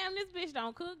like, "Damn, this bitch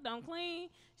don't cook, don't clean,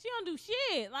 she don't do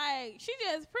shit. Like she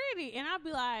just pretty." And I'll be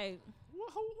like,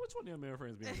 "Which one of your male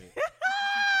friends be on that?"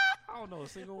 I don't know a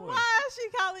single one. Why is she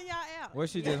calling y'all out? Was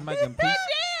she just making peace?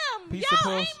 Damn,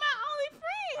 y'all ain't my only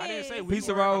friend. I didn't say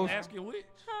pizza rolls. I'm asking which.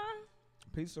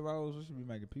 Pizza rolls. What she be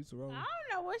making? Pizza rolls. I don't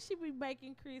know what she be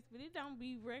making, Chris, but it don't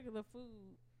be regular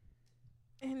food.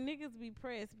 And niggas be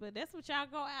pressed, but that's what y'all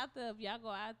go after if y'all go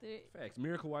out there. Facts.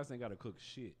 Miracle Watts ain't gotta cook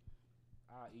shit.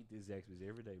 I eat this Zaxby's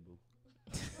every day, boo.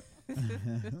 So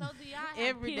do y'all have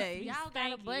every day? Y'all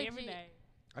got a budget every day.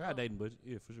 I got a dating budget,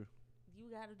 yeah, for sure.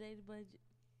 You got a dating budget.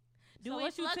 Do it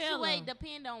what you fluctuate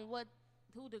depend on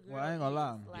who the girl Well, I ain't gonna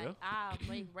lie. Like I'll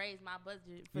raise my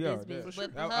budget for yeah, this bitch, sure.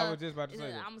 but I was just about to say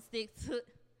that. I'm gonna stick to.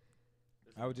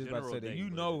 I was just about to say that. You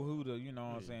know who to, you know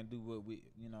what I'm saying, do what we,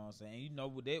 you know what I'm saying. And you know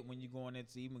with that when you going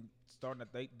into even starting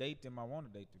to date them, I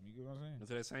want to date them. You get what I'm saying? And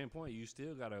to that same point, you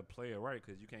still got to play it right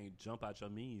because you can't jump out your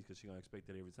means because she going to expect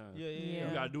that every time. Yeah.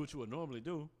 You got to do what you would normally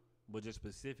do, but just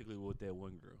specifically with that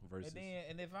one girl versus.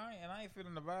 And if I ain't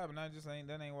feeling the vibe and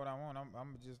that ain't what I want,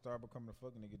 I'm just start becoming a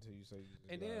fucking nigga till you say.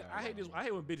 And then I hate this. I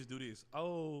hate when bitches do this.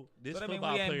 Oh, this but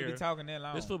football we player. ain't really talking that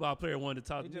long. This football player wanted to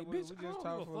talk to me. We just talk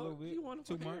for a little bit. You want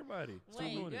to fuck everybody.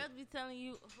 Wait, girls be telling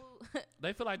you who.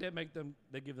 They feel like they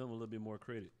give them a little bit more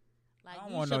credit. Like I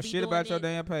don't want no shit about your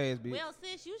damn past, bitch. Well,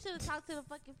 sis, you should have talked to the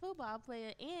fucking football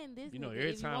player and this. You know,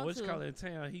 every time what's calling in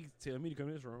town, he tell me to come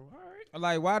in this room. All right.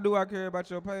 Like, why do I care about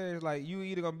your past? Like, you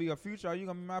either gonna be a future or you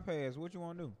gonna be my past. What you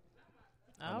wanna do?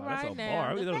 All right now.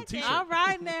 All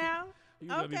right now. You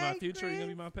gonna be my future, you gonna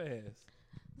be my past.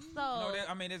 So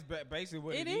that's basically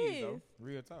what it is, though.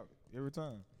 Real talk. Every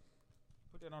time.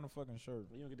 Put that on the fucking shirt.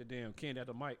 You don't get the damn candy out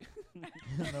the mic.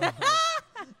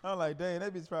 I'm like, dang,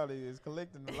 that bitch probably is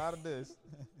collecting a lot of dust.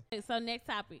 So next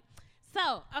topic.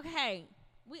 So, okay.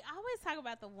 We always talk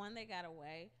about the one that got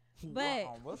away.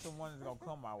 But what's the one that's gonna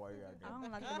come my way? I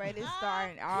don't like the way this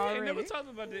starting already. We ain't never talking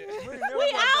about that. We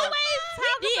always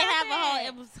talk did about have that. a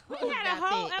whole episode. We had a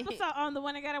whole episode on the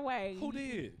one that got away. Who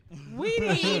did? We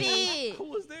did. Who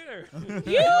was there?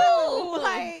 You.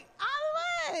 Like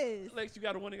all of us. Lex, you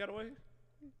got a one that got away?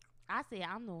 I said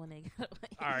I'm the one that got away.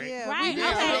 All right. Yeah, Right. we Okay.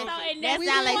 did. So and That that's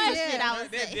sound like what- some shit I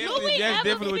was saying. Do we That's ever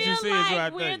definitely what you feel said, like so I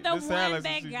we're think. the That one sound like some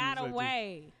that shit you got say, too.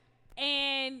 away?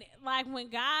 And like when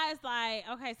guys like,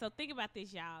 okay, so think about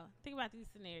this, y'all. Think about these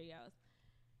scenarios.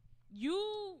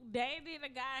 You dated a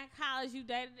guy in college. You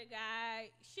dated a guy.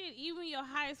 Shit, even your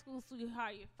high school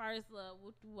sweetheart, your first love,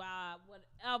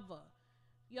 whatever.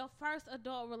 Your first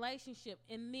adult relationship,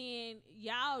 and then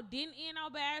y'all didn't end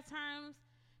on bad terms.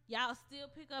 Y'all still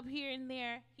pick up here and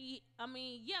there.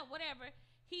 Whatever.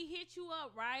 He hit you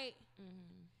up, right?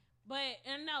 Mm-hmm. But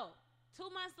no, 2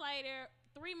 months later,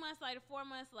 3 months later, 4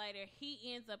 months later,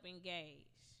 he ends up engaged.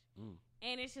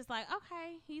 And it's just like,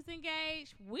 okay, he's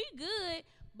engaged. We good.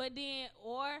 But then,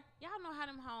 or y'all know how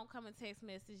them homecoming text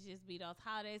messages be, those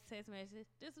holidays text messages.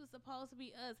 This was supposed to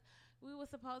be us. We were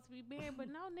supposed to be married, but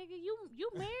no, nigga, you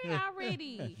married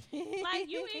already. Like,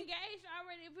 you engaged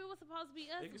already. If it was supposed to be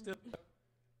us.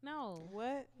 No.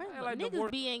 What? Like Niggas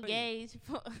divorce be thing. engaged.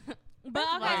 But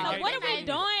okay, Wow. so what are we Engaged.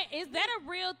 doing? Is that a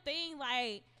real thing?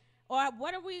 Like, or how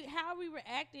are we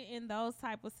reacting in those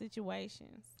type of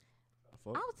situations? I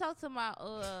was talking to my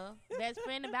best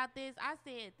friend about this. I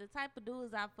said the type of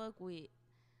dudes I fuck with,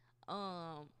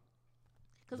 because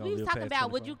Don't we was live talking past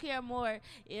about would 25. you care more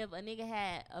if a nigga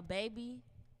had a baby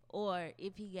or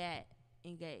if he got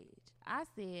engaged. I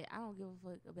said I don't give a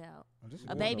fuck about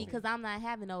a baby because I'm not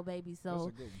having no baby.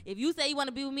 So if you say you want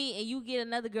to be with me and you get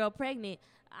another girl pregnant,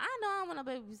 I know I want a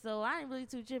baby, so I ain't really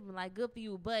too tripping. Like, good for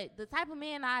you. But the type of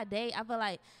men I date, I feel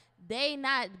like they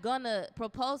not gonna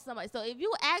propose to somebody. So if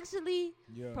you actually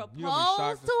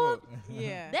propose to him,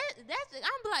 Yeah. that's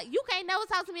I'm like, you can't never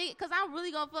talk to me because I'm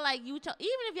really gonna feel like you. Even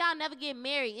if y'all never get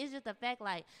married, it's just the fact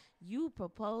like you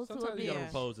propose to a Sometimes you gotta bitch.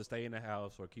 propose to stay in the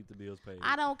house or keep the bills paid.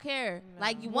 I don't care. No.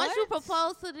 Like once you What?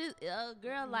 propose to this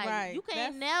girl, like Right. you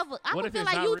can't That's- never. I What would if feel it's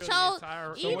like not you really chose.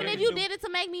 entire- So Even what if if you you did it to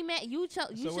make me mad, you chose.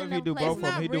 You So should if he never do play both with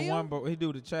of them, me. he do real? one, but he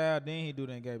do the child, then he do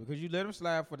the engagement because you let him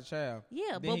slide for the child.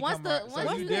 Yeah, Then but he once come the right- so once you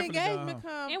Once you the definitely done, engagement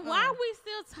come, And why are we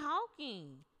still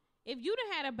talking? If you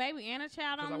done had a baby and a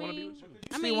child 'Cause I on wanna be me, with you.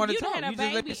 I She mean, wanna if you done talk. had a You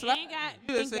just let baby it slide. and got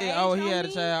You just say, engaged "Oh, he on had a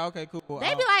me, child. Okay, cool."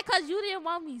 they be like, cause you didn't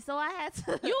want me, so I had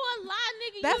to. You a lie,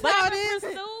 nigga. That's you how never it is.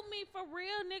 pursued me for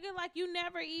real, nigga. Like you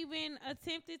never even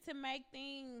attempted to make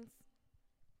things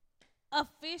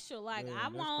official. Like Yeah, I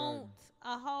that's want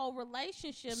a whole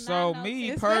relationship. So not no me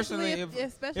temp- personally,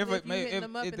 especially if you hitting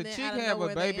them up if and the then chick out of have a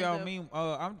nowhere they baby end on up- me,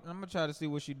 I'm gonna try to see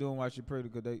what she doing while she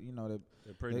pregnant because they,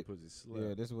 They're pretty They- pussy yeah,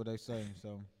 slut. that's what they say.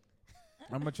 So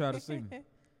I'm gonna try to see.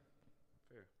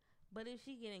 But if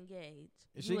she get engaged,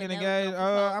 If you she would get never engaged,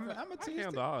 propose I'm to- gonna I test can't it.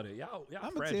 handle all that. Y'all I'ma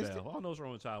test fragile. it. I don't know what's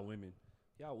wrong with y'all women.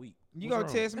 Y'all weak. You What's gonna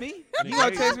wrong? test me? And You gonna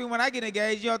engaged. test me when I get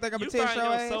engaged? You don't think I'm You gonna test find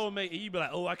your your ass? soulmate and you be like,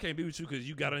 oh, I can't be with you because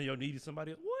you got on your knee to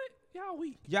somebody else. What? Y'all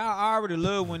weak. Y'all already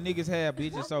love when niggas have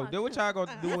bitches. So do what y'all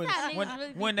gonna do That's how niggas when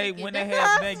really be when they thinking. when they I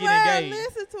have they swear, get engaged.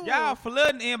 listen to Y'all him.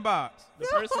 flooding inbox. The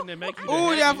person that make you the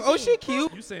Ooh, happiest, y'all. Oh, she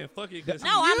cute. You saying fuck it? 'cause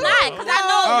No, he- I'm not, cause I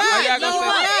know Oh, you. y'all gonna you say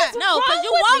want- that? no, cause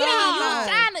you want me. No, You no.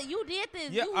 trying to. You did this.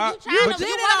 Yeah, you but trying to. you You did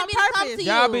it wanted on me to come purpose. to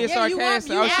Y'all you. being Yeah, you want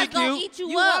sarcastic. me- Oh, yeah, she That's gonna cute. eat you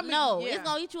You up. want me- No, yeah. it's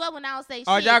gonna eat you up when I don't say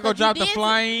Oh, shit. y'all 'cause gonna you drop the did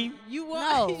flame? You want,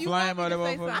 No. you Flame want me or to the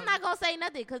say motherfucker. something. I'm not gonna say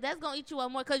nothing because that's gonna eat you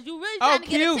up more. Cause you really Oh, trying to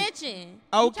get cute. attention.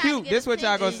 Oh, You trying to cute. get This what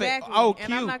y'all gonna attention. say. Exactly. Oh,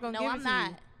 And I'm cute. not gonna No, give I'm it not.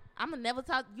 to you. I'm gonna never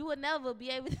talk. You would never be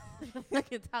able to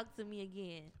fucking talk to me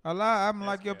again. A lot. I'm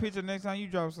like That's your fair. picture next time you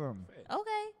drop something.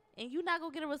 Okay, and you not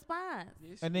gonna get a response.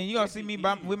 And then you gonna see me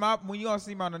when you gonna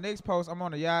see me on the next post. I'm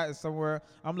on the yacht somewhere.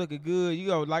 I'm looking good. You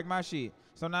go like my shit.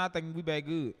 So now I think we back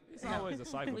good. It's always a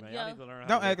cycle, man. Y'all need to learn how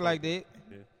Don't to act let like go. that.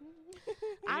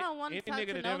 I don't want to Any talk nigga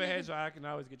to that no never had nigga. your eye can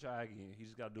always get your eye again. He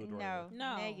just gotta do it the right way.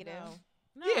 No. No, Negative. no.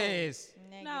 Yes.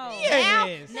 Negative. No.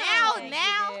 Yes. Now, Negative.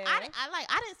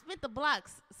 I didn't spit the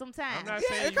blocks sometimes. I'm not Yeah,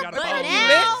 saying you come gotta on. But follow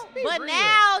now, me. but real.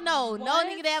 now, no What?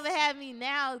 nigga that ever had me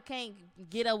now can't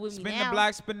get up with me Spin now.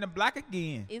 the block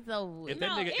again. It's over with. If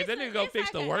that nigga- it's that nigga gonna it's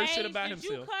fix the an worst shit age about that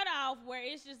himself. You cut off where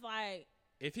it's just like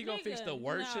If he gonna fix the Nigga,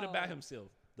 worst shit no. about himself,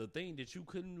 the thing that you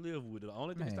couldn't live with, the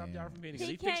only thing that stopped y'all Man. from being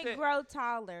together, He he fixed can't that, grow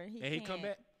taller. and he come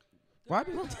back. Why?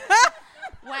 do-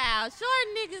 Wow, short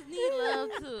niggas need love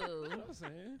You know too. what I'm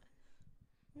saying?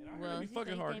 And I heard Well, they be he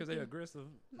fucking say hard he because they can't aggressive.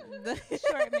 The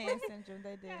short man syndrome.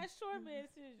 They do. that short man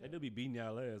They syndrome. do be beating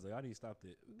y'all ass. Like, I need to stop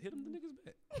that. Hit them the niggas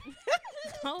back.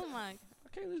 Oh my. I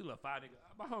can't lose a five nigga.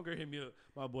 My hunger hit me up.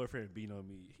 My boyfriend beating on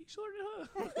me. He shorter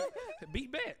than her.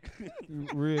 Beat back.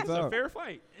 Real It's a talk. fair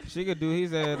fight. She could do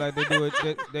his ass like they do it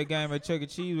that game at Chuck E.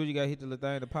 Cheese where you got to hit the little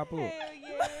thing to pop up. Hell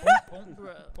yeah.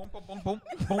 Boom, boom, boom, boom,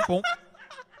 boom, boom.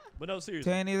 But no,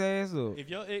 seriously. Tearing his ass up. If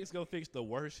your ex go fix the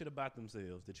worst shit about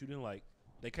themselves that you didn't like,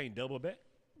 they can't double back.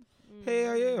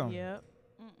 Hell yeah. Yep.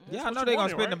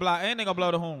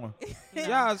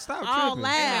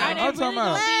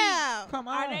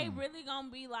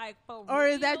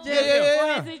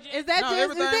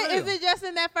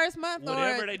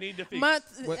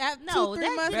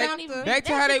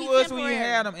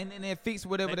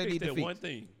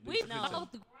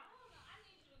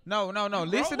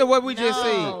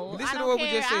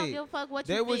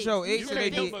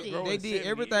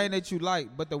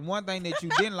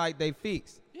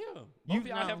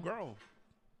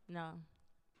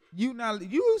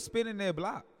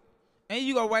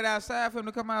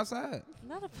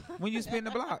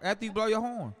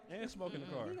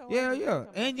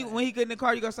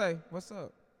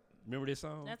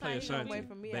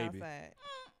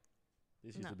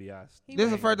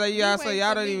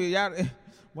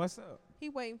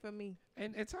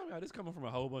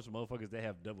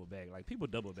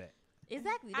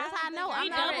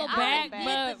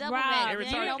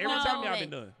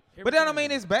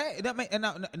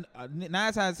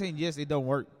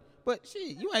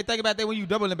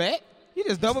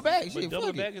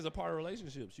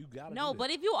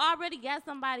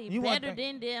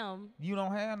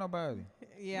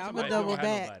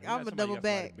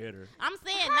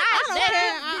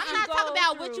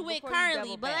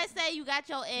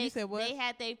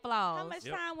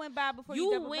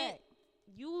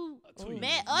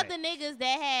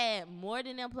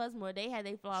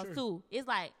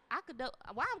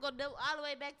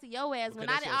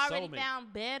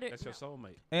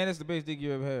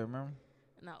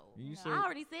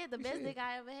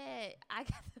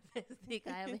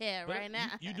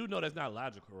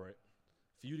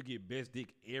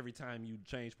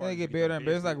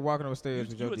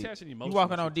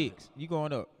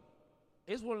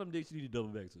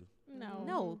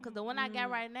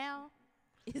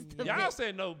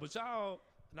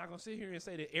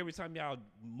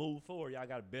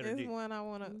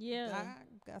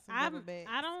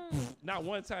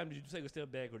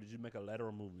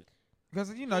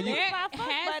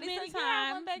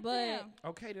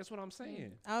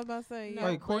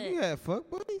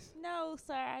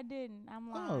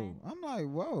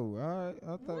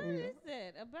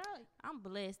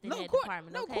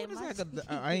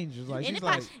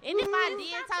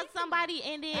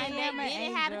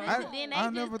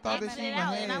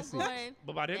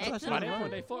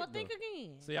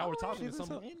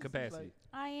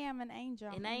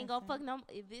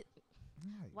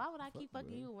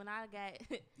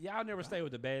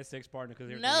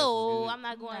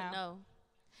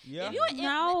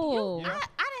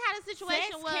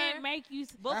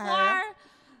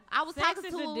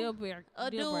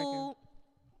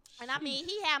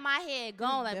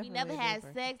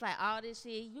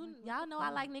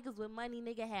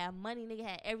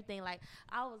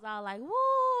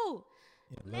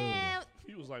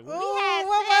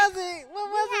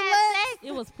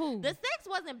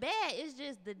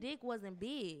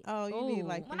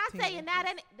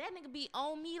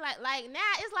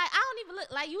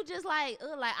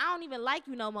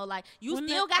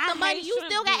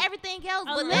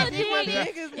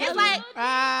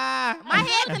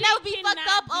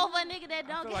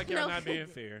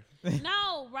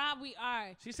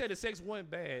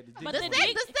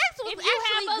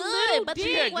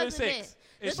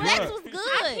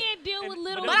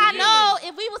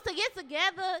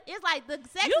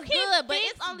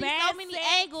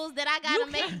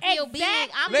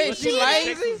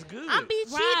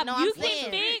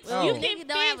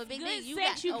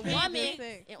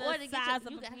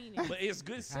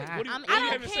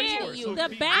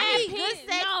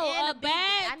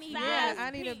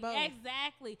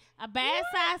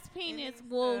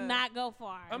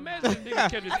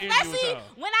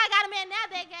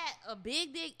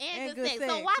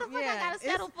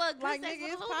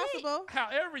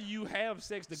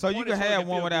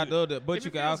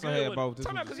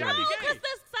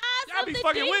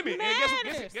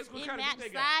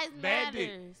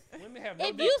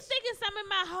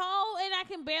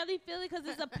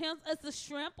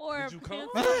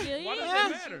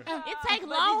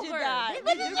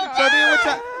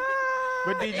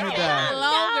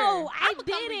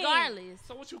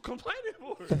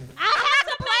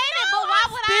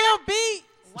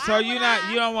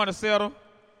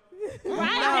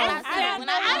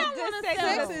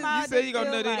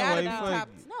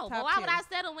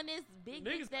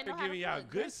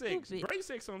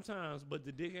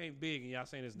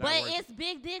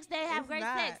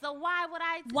 So why would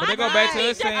I? But they go back to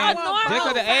us saying just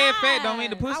because the ass fat don't mean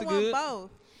the pussy good.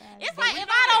 Both. It's like if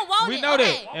I don't want it, we know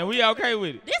that, and we okay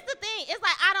with it. This the thing. It's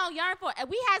like I don't yearn for it.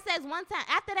 We had sex one time.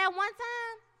 After that one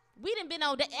time, we done been on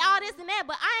all this and that,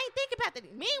 but I ain't thinking about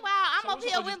that. Meanwhile, I'm up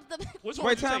here with the. Which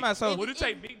Wait, time out. So would you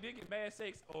take big dick and bad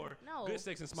sex or good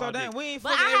sex and small so dick? then we ain't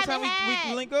But fucking I every time haven't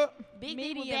we link up. Big dick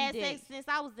with Medium bad dick. sex since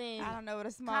I was in. I don't know what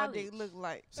a small college. dick look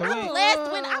like. So I'm we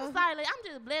blessed when I'm sorry, like,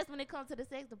 I'm just blessed when it comes to the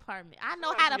sex department. I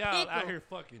know how to y'all pick out them. here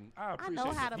fucking. I I appreciate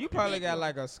know how to. you probably pick got 'em.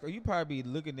 like you probably be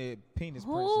looking at penis prints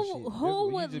and Who shit. That's who what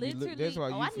you would just be literally? that's why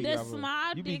Oh, I you need feel the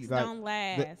small you be dicks like don't the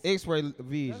last. X-ray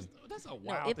vision. That's a No,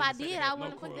 wild if thing I to say did, that I has no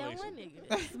wouldn't fuck that one correlation.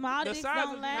 nigga. Small The dicks size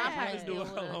don't of last. the do Yeah,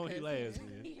 how long he cause- lasts,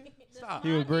 man. Stop.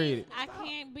 He was graded. I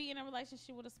can't be in a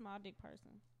relationship with a small dick person.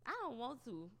 I don't want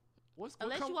to. What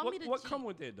Unless come, you want me to what cheat. come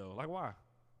with that though? Like why?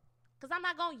 Cause I'm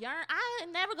not gonna yearn. I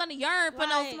ain't never gonna yearn for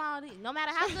no Like- small dick. No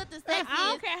matter how good the sex I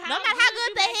don't is. care No how matter how good good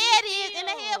you the make me head is, and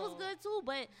the head feel. was good too.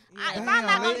 But Yeah. if I'm Damn,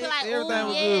 not gonna be like, everything oh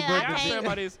was yeah, good, but I Y'all say can't.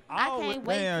 about this I all can't with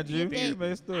wait Damn, to Drew, get you that.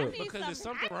 messed I up. need Because there's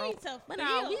something I wrong. need to But no,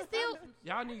 feel we still.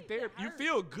 Y'all need therapy. You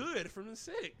feel good from the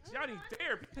sex. Y'all need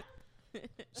therapy.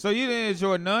 So you didn't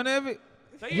enjoy none of it?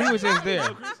 They- You was just there.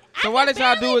 No, Chris, So why did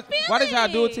y'all do it? barely Why did y'all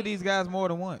do it feel to it. these guys more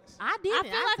than once? I did. I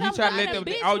feel like You I'm try to let like a them-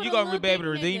 bitch oh, with you a gonna little be able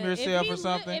to dick redeem nigga. yourself If or he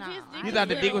something? If his Nah, dick You is thought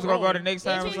the dick was gonna go the next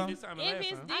time or if something? his, if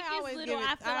his dick I always is give little, it.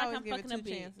 I feel I like always I'm give it fucking a 2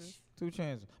 bitch. chances. 2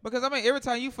 chances. Because I mean, every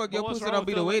time you fuck, your but what's pussy wrong don't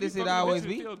be with the that? way What this you it fucking always bitches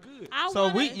be. feel good. I So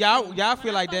wanna- y'all when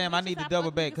feel I like, fuck damn, I bitches, need to I double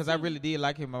fuck back niggas because I too. really did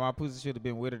like him. And my pussy should have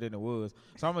been wetter than it was.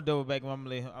 So I'm gonna double back. And I'm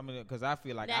gonna let him, because I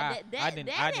feel like That didn't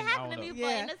happen to me own before.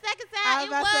 Yeah. And the second I time, was it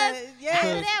about was. to say, yes, after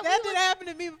Because- that, that we did was. happen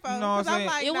to me before. You know what I'm 'cause I'm saying?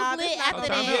 like, It was nah, lit this not after gonna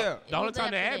that. work. Yeah. It The only was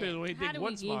time that after happened is when he How dick do we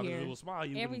wasn't get small. If here? it was small,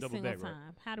 you Every wouldn't double single back right.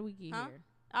 time. How do we get Huh? here?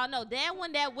 Oh no, that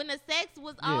when the sex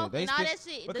was Yeah, off they and all spit- that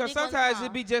shit. the Because dick wasn't sometimes small.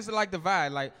 it be just like the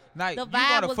vibe, like The you vibe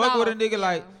wanna was fuck with a off, nigga, yeah.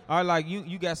 like, or like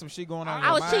you got some shit going on. in I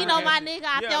your was mind. cheating on my Yeah. nigga.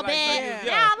 I Yeah, felt like, bad.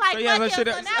 yeah. Now I'm like, So, yeah, fuck but him.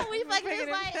 shit- So now we fucking Fucking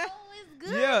it's like, it. oh, it's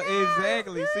good. Yeah,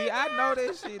 exactly. See, I know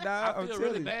that shit, dog. I I'm feel telling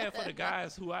really you. bad for the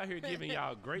guys who out here giving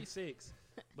y'all great sex,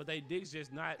 but they dicks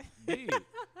just not big,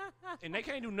 and they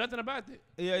can't do nothing about that.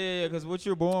 Yeah. Because what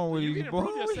you're born with, You you can born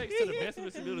improve your with. sex to the best of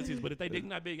its abilities, but if they dick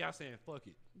not big, y'all saying fuck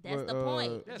it. That's the But,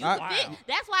 point. That's You can wild. fix.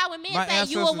 That's why when men My say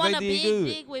you will ancestors, want a they big did good.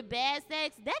 dick with bad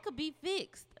sex, that could be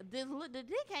fixed. The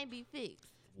dick can't be fixed.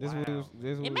 This what it was.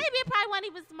 This what And maybe it probably wasn't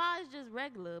even small. It's just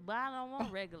regular. But I don't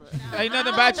want regular. Ain't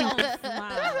nothing about you.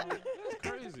 That's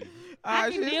crazy. I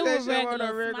she can deal said with she want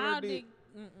a regular. Small dick. dick.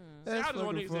 See, That's I just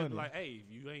want fucking niggas that funny. be like, hey,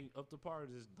 if you ain't up to par,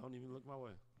 just don't even look my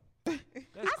way. I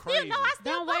That's still crazy. know. I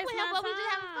still Don't fuck waste with him, my but we just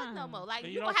haven't fucked no time. more. Like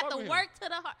And you you gonna don't have to fuck with work to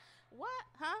the heart. What?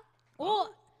 Huh?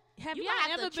 Well, have You y'all gonna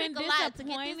have ever to been trick a lot to get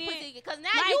disappointed? this pussy. Because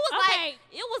now Like, you was okay. like,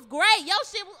 it was great. Your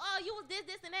shit was, you was this,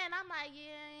 and that. And I'm like, yeah.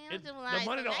 I'm It- just the like,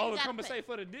 money so don't now you gotta overcompensate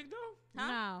for the dick though. Huh?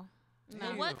 No.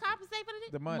 And what compensate for the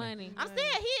dick? The money. Money. I'm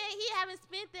saying he haven't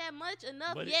spent that much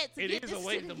enough But yet to it get is this a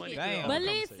way shit the money together. Damn. But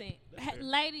overcompensate. listen, That's fair.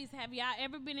 ladies, have y'all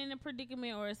ever been in a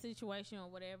predicament or a situation or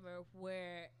whatever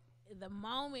where the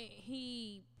moment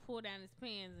he pull down his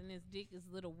pants and his dick is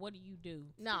little, what do you do?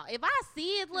 No, if I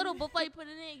see it little before you put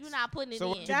it in, you're not putting it So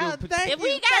what in. you Child, do? thank If you,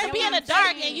 we gotta thank be you, in the thank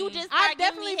dark you. and you just I've start giving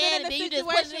definitely me head been and in then a you just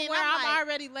put it situation in, where I'm I'm like,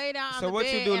 already laid down on So the what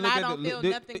bed you do? and Look I at don't the. feel do-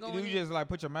 nothing going You in. just like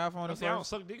put your mouth on I it say I don't first.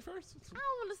 suck dick first. I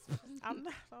don't want to. I'm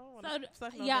not. I don't So, wanna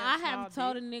suck no yeah, I damn have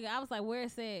small told a dick. nigga, I was like, where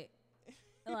it's at?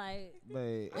 Like,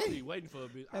 Babe. I be waiting for a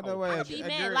bit. Ain't no way. I be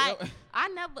mad. Like, I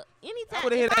never, anytime. I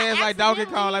would have hit if her I ass like Donkey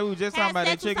accidentally Kong, like we was just talking had about that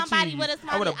sex with chicken somebody cheese. with a I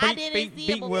small would dick, have I didn't see it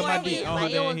beat with my dick beforehand. on her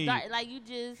Like, it was damn dark. head. Like, you just.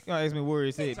 You gonna ask me where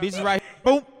it's at? Bitch, is right.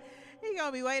 Boom. He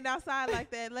gonna be waiting outside like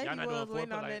that lady Y'all not was doing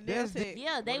waiting on foreplay that like- damn That's the- tick.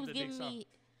 Yeah, they What was if the giving dick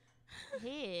me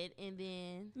head, and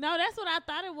then. no, that's what I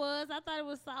thought it was. I thought it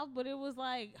was soft, but it was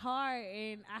like hard,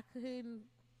 and I couldn't.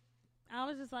 I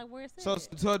was just like, where's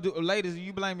it? So ladies, do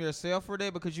you blame yourself for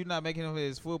that because you're not making him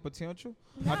his full potential?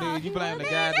 No, Or do he you blame the wasn't.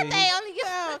 guy They that only give.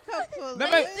 Yeah, a couple of Now,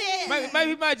 ladies. maybe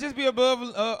he might just be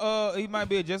above. He might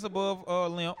be just above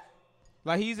limp.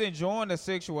 Like he's enjoying the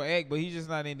sexual act, but he's just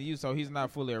not into you, so he's not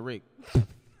fully erect.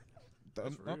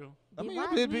 That's real. I mean, Why I'm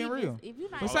just we being just- real. If you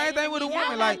not The same thing with a y'all woman,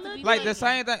 not like little the dick.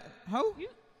 same thing. Who?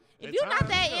 If you're not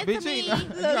that into Bitch, me, you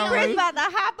Look, Chris about to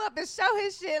hop up and show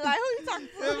his shit. Like, who you talking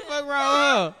What the to? fuck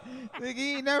wrong with her? Nigga,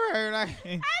 he ain't never heard like.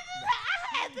 I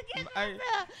had to get Hey,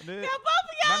 myself. dude, Now, both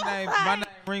of y'all. my name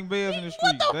ring bells in the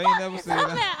street. the They ain't fuck never is said up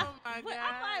that. there? Oh my But god.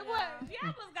 I'm like, what?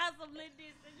 Y'all just got some lit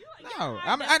dicks. No,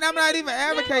 I'm not even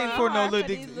advocating for no little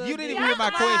dick. You didn't even hear my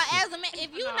question. As a man,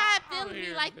 if you not feelings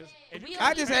be like that.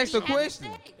 I just asked a question.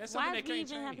 That's Why something is that we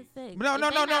can't even having change. sex? No. If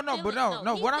they not But feeling-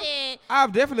 no. he What said,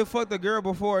 I've definitely fucked a girl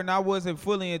before and I wasn't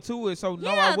fully into it, so no,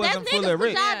 I wasn't that's fully niggas 'cause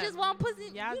erect. y'all just want pussy.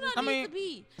 Y'all You just- don't I need mean, to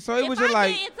be. So it if was I just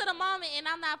like, get into the moment and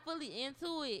I'm not fully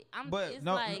into it, but it's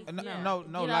no, like, no, yeah, no,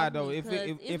 get lie off though. me, If 'cause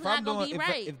it's if not I'm gonna doing be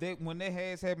right. if they when that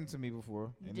has happened to me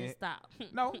before, and Just that,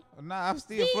 stop. no, I'm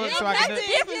still fuck See, so I can. that's the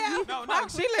difference. No,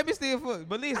 she let me still fuck.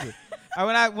 But listen,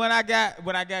 when I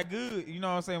got good, you know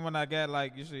what I'm saying. When I got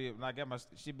like when I got my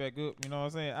shit back up, you know what I'm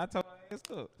saying. I told her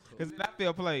it's up because I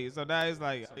feel played. So now it's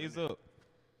like it's up.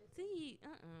 See,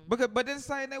 But it's the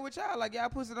same thing with y'all. Like y'all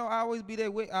pussy don't always be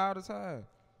that wet all the time.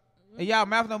 And y'all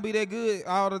mouth don't be that good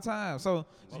all the time. So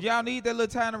y'all need that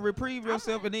little time to reprieve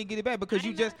yourself and then get it back because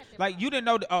you just like you didn't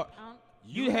know.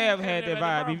 You have had that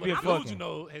vibe. You've been Who you fucking.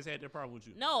 know has had that problem with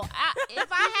you? no, if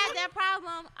I had that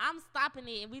problem, I'm stopping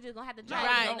it, and we just gonna have to try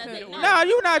Right. it another day. No,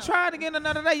 you not trying to get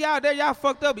another day. Y'all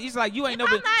fucked up. It's like you ain't If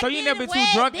never. I'm not So you never been getting too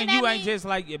wet, drunk then and you that ain't means- just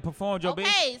like performed your best.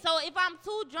 Okay, so if I'm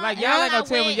too drunk, Like and y'all I'm ain't gonna not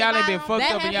tell me wet, y'all if ain't I been don't- fucked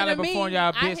That up and y'all happened ain't to me. performed y'all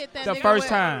I best hit that the nigga first with-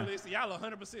 time. Listen, y'all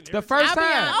 100%. The first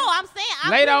time. No, I'm saying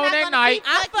I'm Later really on not that gonna night, keep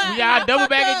fucking when you. y'all double fucked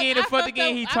back up- again and I fucked fucked again,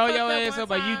 up- he I tore fucked your up ass one up,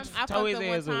 but you time. I tore his fucked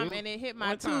up ass one time up. and it hit my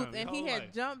One time, tooth and your he whole had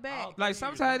life. jumped back. All Like 30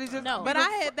 sometimes it's years. just. No. But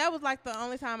that was like the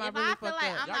only time I If really I feel fucked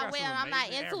like up. I'm Y'all not got wet, some I'm not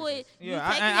amazing into averages. it. You Yeah,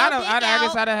 taking I your dick guess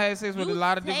out. I done had sex with a You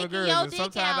lot of different taking girls, your and dick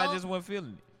sometimes I out. just wasn't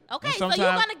feeling it. Okay, And so you're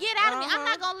sometimes- gonna get out of me. I'm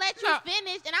not gonna let you Nah.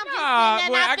 finish, and I'm just Nah,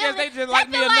 sitting there well, not I guess feeling they it. just That like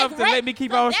me feel enough to rape. let me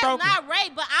keep So on that's stroking. not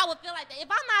rape, but I would feel like that. If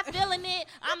I'm not feeling it,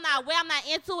 I'm not wet, I'm not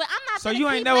into it. I'm not. So finna you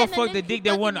ain't keep never letting fucked a nigga dick keep that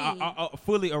fucking wasn't me.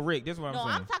 fully erect. That's what No, I'm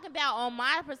I'm saying. talking about on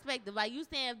my perspective. Like you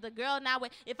saying, if the girl not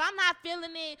wet, if I'm not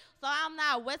feeling it, so I'm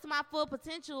not wet to my full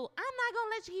potential, I'm not gonna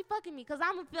let you keep fucking me because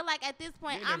I'm gonna feel like at this You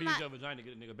point ain't never I'm used not. your vagina to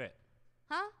get a nigga back.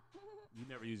 Huh? You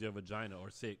never use your vagina or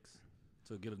sex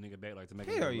to get a nigga back, like to make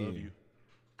a Hell nigga love yeah. you.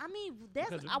 I mean, that's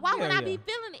Because why would yeah, I be yeah.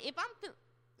 feeling it if I'm feeling?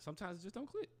 Sometimes it just don't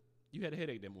click. You had a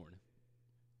headache that morning.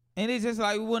 And it's just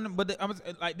like we wouldn't. But I'm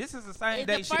like, this is the same Is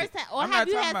day the shit. first time, or I'm have not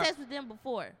you talking had about- sex with them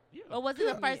before, Yeah. or was it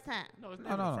the first time? No, it's No,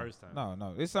 never no, the first time.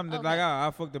 no. It's something that Okay. like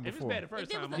I fucked them If it's before. bad the first If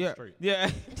it time, was I'm Yeah, straight.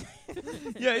 yeah,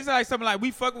 yeah. It's like something like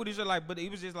we fuck with each other, like, but it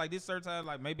was just like this certain time,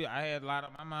 like maybe I had a lot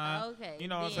on my mind. Okay, You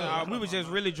know what I'm then. saying? We was just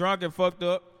really drunk and fucked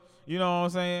up. You know what I'm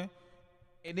saying?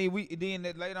 And then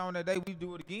that later on that day we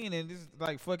do it again, and this is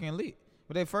like fucking lit.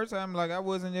 But that first time, like I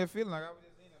wasn't there feeling like I was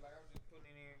just in it, like I was just putting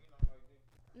it in, you know, like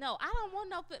this. No, I don't want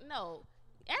no.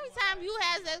 Every time you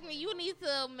have sex with me, you need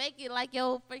to make it like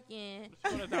your freaking.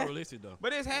 Well, that's not realistic though.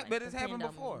 But it's Like, but it's happened depend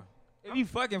on before. me. If you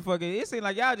fucking, it seems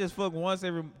like y'all just fuck once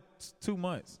every 2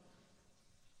 months,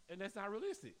 And that's not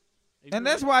realistic. and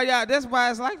that's why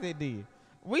it's like that. Then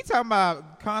we talking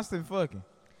about constant fucking.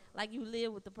 Like you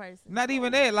live with the person. Not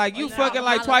even that. Like you no, fucking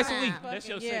like all the twice a time. week. That's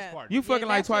your Yeah. sex partner. You fucking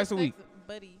like that's your twice a week. sex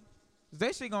buddy.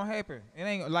 That shit gonna happen. It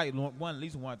ain't like at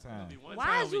least one time. Be one Why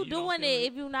time is when you don't doing feel it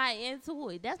if you're not into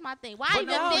it? That's my thing. Why But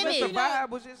even no, just finish? the vibe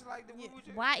was just like the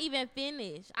Why even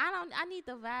finish? I need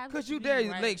the vibe. Cause to you be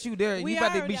there, right. Lex, you there. We You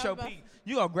about to already be your about- peak.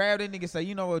 You gonna grab that nigga and say,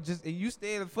 you know what, just you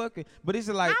stay the fucking. But it's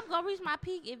like, I'm gonna reach my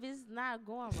peak if it's not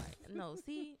going right. No,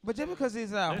 see, but just because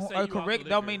it's not Let's say you off correct, the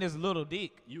don't liquor. mean it's little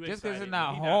dick. You Just because excited, it's not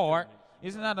but he not hard,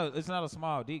 feeling it's not a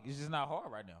small dick. It's just not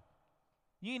hard right now.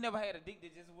 You ain't never had a dick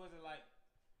that just wasn't like,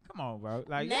 come on, bro.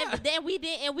 Like, never. yeah. Then we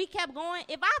did, and we kept going.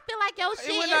 If I feel like your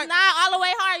shit was is not- not all the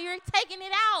way hard, you're taking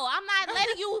it out. I'm not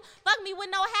letting you fuck me with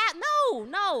no hat.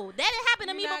 No, that didn't happen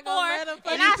to me You're not before, gonna let him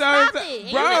fuck and you. I stopped Bro. it.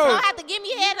 And you just gonna have to give me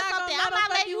You're head or not gonna something. let I'm him not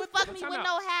fuck letting you you with fuck the- me Time with out.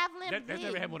 no half limb. That's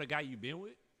never happened with a guy you've been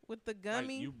with. With the Like,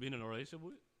 gummy. you've been in a relationship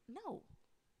with. No,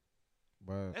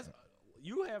 Bro. That's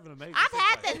you have an amazing. I've sex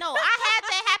had life. that. No, I had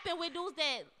that happen with dudes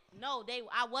that. No,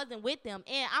 I wasn't with them,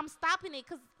 and I'm stopping it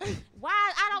because why?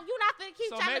 You're not gonna keep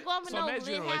trying to go over so no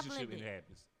imagine you're in a half relationship limb. and it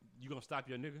happens. You gonna stop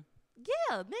your nigga?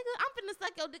 Yeah, nigga, I'm finna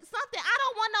suck your dick. Something. I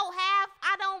don't want no half.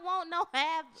 I don't want no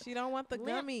half. She don't want the Limp.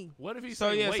 gummy. What if he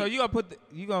So say, yeah, wait? so you gonna put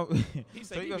He so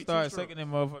said you he gonna be too start strong. sucking that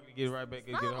motherfucker to get right back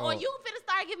and get Or hard. you finna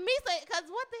start giving me because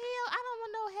what the hell? I don't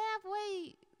want no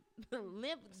halfway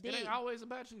limp It dick. ain't always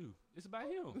about you. It's about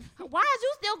him. Why is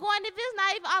you still going if it's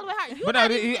not even all the way hard? You But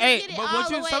not no, even finna hey, get it but all once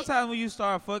the you way. sometimes when you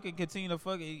start fucking, continue to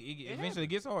fuck, it eventually happens.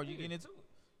 gets hard. You get into it.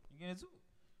 You get into it.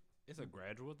 It's a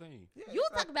gradual thing. Yeah, You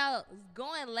it's talk about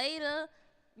going later.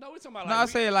 No, we're talking about No, I like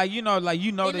say like you know In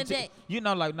the that day. you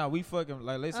know like no we fucking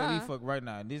like let's say we Uh-huh. fuck right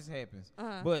now and this happens,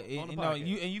 Uh-huh. but On the you know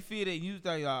podcast. you feel that you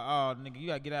think like oh nigga you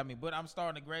gotta get at me, but I'm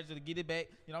starting to gradually get it back.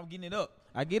 You know I'm getting it up.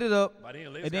 I get it up, By then,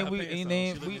 and then we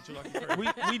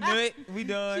nut we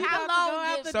done. How about to long go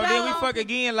did- after So then we Dog. fuck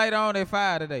again later on at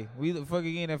 5 today. We fuck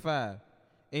again at 5.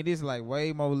 And it's like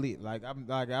way more lit. Like I'm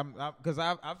cause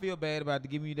I feel bad about to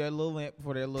giving you that little lamp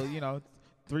for that little,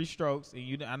 3 strokes,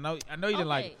 and I know you didn't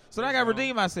like it. So now I It's got to gone.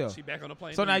 redeem myself. She back on the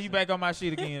plane. So now you Listen. back on my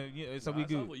shit again. So Nah, we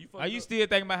it's over. good. You fucked Are you up. still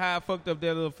thinking about how I fucked up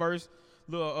that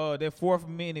that 4th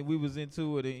minute we was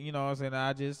into it? And, you know what I'm saying?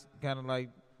 I just kind of like,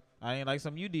 I ain't like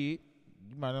something you did.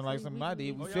 You might not like something I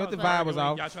did. We felt the vibe was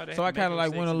off. So I kind of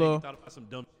like went a little.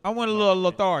 I went a little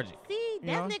lethargic. See,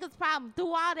 that's niggas' problem.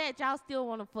 Through all that, y'all still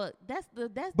want to fuck. That's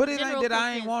But the it ain't general that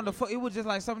I ain't want to consensus. fuck. It was just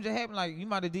like something just happened. Like you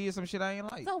might have did some shit I ain't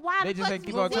like. So why They the just fuck ain't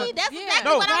keep you on see? talking. That's Yeah.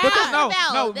 exactly No, what I'm because talking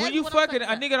about. no. That's When you what I'm fucking talking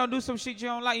a about. nigga don't do some shit you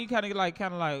don't like, you kind of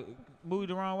like move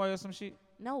the wrong way or some shit.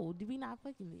 No, did we not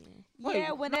fucking then?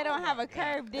 Yeah, when they don't have a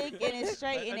curved dick and it's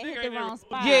straight and it hit the wrong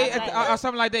spot. Yeah, Like, or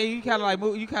something like that. You kind of like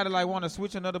move. You kind of like want to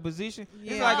switch another position.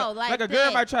 It's Yeah. like No, like like a girl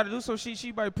that. might try to do some shit.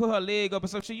 She might put her leg up or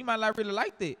some shit. You might not really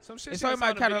like that. Some shit And she so it just might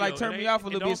on the kind of like video. turn It me ain't- off a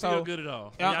little it bit. don't feel So good at all.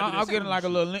 When y'all do I'm this getting like a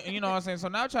stupid little, you know what I'm saying. So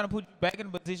now I'm trying to put you back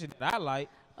in the position that I like,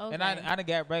 and I done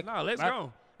got back. shit. Nah, let's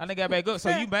go. I done got back up. So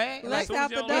you bad? Let's Like,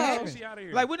 out As soon as the y'all door. leave, she outta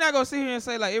here. like we're not gonna sit here and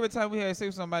say like every time we have sex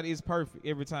with somebody it's perfect.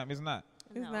 Every time it's not.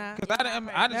 It's No. not. Cause I done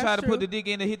That's tried to put true. the dick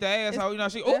in to hit the asshole. You know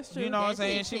she, That's true. you know what I'm That's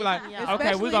saying. it. She be like, Yeah.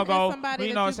 okay, we Especially gonna if go. it's somebody You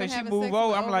that know what I'm you've saying. been She having move sex over.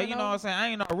 with I'm like, over you and know what I'm over. saying. I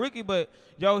ain't no rookie, but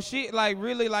yo, shit like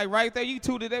really like right there. You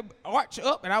tooted that arch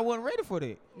up, and I wasn't ready for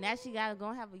that. Now she gotta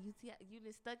go have a UTI. You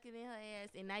just stuck it in her ass,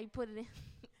 and now you put it in.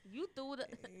 You threw the.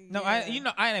 No, I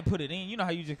didn't put it in. You know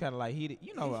how you just kind of like hit it.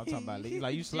 You know what I'm talking about.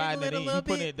 Like you sliding it Jiggle it a in. You little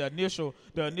put bit. in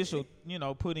the initial, you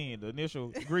know, put in the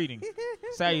initial greeting,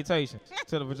 salutations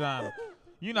to the vagina.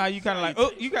 You know how you kind of like,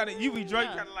 oh, you be drunk,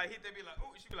 you kind of like hit that, be like, oh,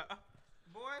 she be like,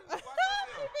 boy, watch yourself.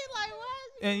 like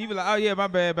what? And you be like, oh yeah, my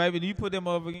bad, baby. And you put them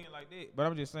over again like that. But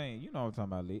I'm just saying, you know what I'm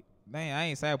talking about, Lit. Man, I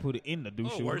ain't say I put it in the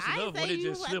douche. Oh, worse I ain't enough say when it you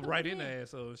just at slipped the right in the beginning.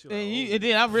 asshole. She And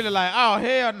then I'm really like, oh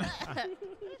hell no.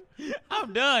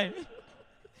 I'm done.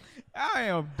 I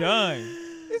am done.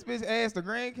 This bitch asked the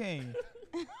Grand King.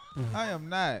 I am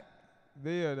not.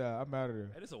 There, I'm out of there.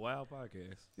 Hey, this is a wild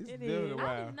podcast. It's It definitely is.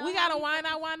 wild. We got a wine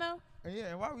out, wino. Yeah,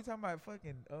 and why we talking about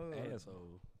fucking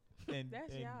Asshole. and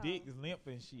That's y'all. dicks limp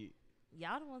and shit?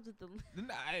 Y'all the ones with the.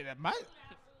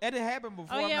 That done happened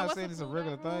before. Oh, I'm yeah, not what's saying the it's a flute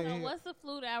regular out rule? thing. So here. what's the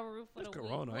flute out rule for It's the week?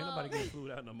 Corona. Ain't nobody Well, getting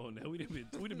flued out no more now. We done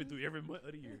been through every month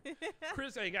of the year.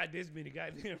 Chris ain't got this many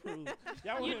goddamn rules.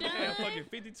 Y'all want him to have done? fucking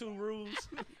 52 rules?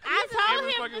 I told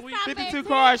Every him fucking to week. stop at 52 10.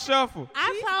 card shuffle.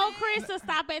 I told Chris to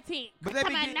stop at 10. But But they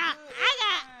be nah, getting-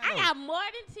 I got more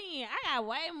than 10. I got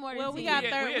way more than Well, 10. we got We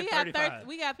had 13. 35.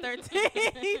 We got 13.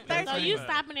 So you 35.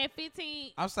 stopping at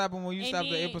 15? I'm stopping when you And stop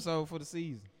the then- episode for the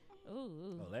season.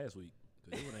 Ooh. Oh, last week.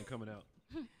 Because it ain't coming out.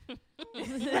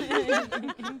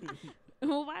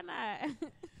 Why not?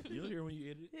 You'll hear when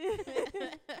you edit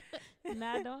it.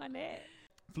 Not doing that.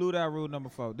 Fluid out rule number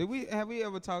 4. Have we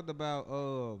ever talked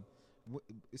about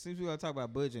since we gonna talk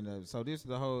about budgeting, so this is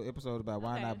the whole episode about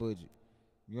why Okay. not budget.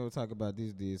 You ever talk about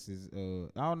this is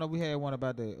I don't know, we had one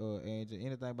about the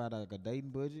anything about like a dating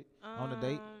budget on a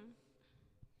date.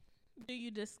 Do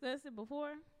you discuss it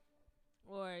before?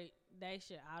 Or they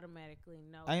should automatically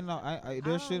know? I ain't know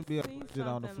there should be a see budget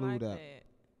on the something fluid like out. that.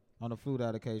 On the fluid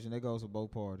out occasion. That goes for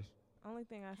both parties. Only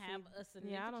thing I Have see.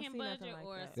 a Yeah, I don't significant see nothing budget like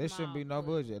or that. a There shouldn't be no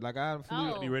small budget. Like I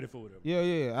flew Oh. Be ready for whatever.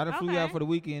 Yeah. I done flew out Okay. for the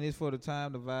weekend. It's for the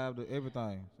time, the vibe, the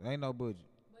everything. Ain't no budget.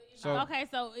 So Okay,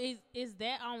 so is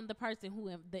that on the person who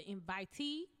the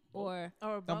invitee or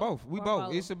Or no, both. both. We Or both.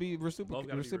 both. It should be Both gotta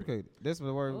be reciprocated. That's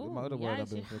the word. Ooh, My other word y'all I've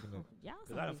been should- fucking up. Y'all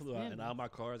Because I done so flew out and expensive. all my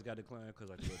cars got declined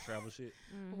because I could travel shit.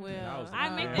 Well, I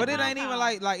make Yeah. But that it ain't phone even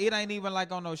call. like it ain't even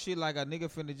like on no shit like a nigga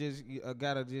finna just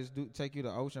gotta just take you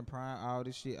to Ocean Prime, all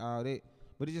this shit, all that.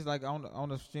 But it's just like on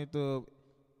the strength of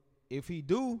if he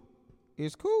do,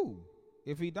 it's cool.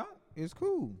 If he don't, it's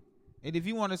cool. And if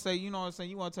you want to say, you know what I'm saying,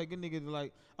 you want to take a nigga to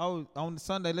like, oh, on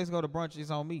Sunday let's go to brunch.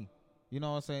 It's on me. You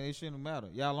know what I'm saying? It shouldn't matter.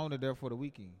 Y'all only there for the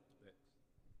weekend.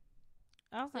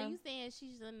 So okay. you saying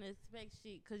she shouldn't expect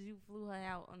shit because you flew her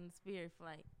out on the Spirit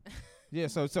flight? Yeah.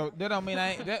 So that don't mean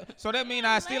I ain't. That mean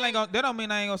I still ain't gonna. That don't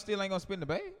mean I ain't gonna spend the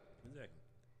bag.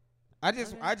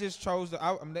 Exactly. I just chose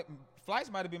the flights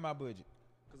might have been my budget.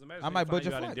 Because imagine I they might find budget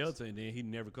you out in flights. Delta and then he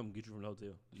never come get you from the hotel.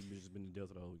 You just been in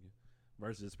Delta the whole weekend.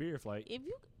 Versus Spirit flight. If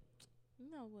you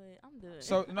know what, I'm done.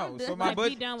 So I'm no, done. so my Like, be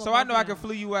budget. done with So I both know of I can them.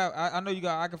 fly you out. I know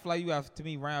I can fly you out to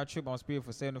me round trip on Spirit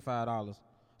for $75.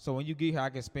 So when you get here, I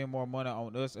can spend more money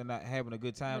on us and not having a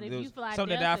good time. But if There's you fly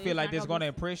something that I Delta, feel it's like not that's gonna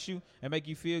gonna be- impress you and make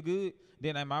you feel good.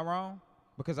 Then am I wrong?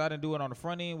 Because I didn't do it on the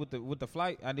front end with the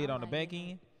flight. I did I on the like back that.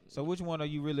 end. So which one are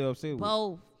you really upset with?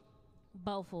 Both.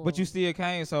 Both of But you them. still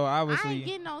came. So I obviously ain't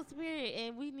getting on Spirit,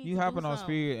 and we need you to hopping do on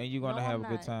something. Spirit and you're gonna No, have I'm a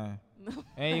good not. time. No.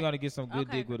 And you're gonna get some good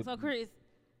Okay, dick with it. so Chris,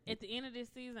 at the end of this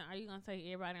season, are you gonna take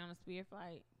everybody on a Spirit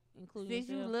flight, including Since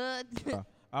you yourself? look,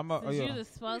 I'm a. Since yeah. you're the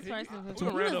spokesperson for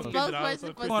We gonna round up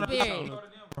spokesperson for $50 Spirit.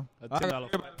 a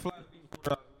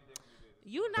 $10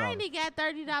 United got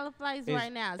 $30 flights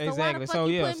right now. So why exactly. the fuck So,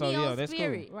 you yeah, put so, me yeah, on that's cool.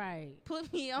 Spirit? right.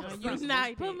 Put me on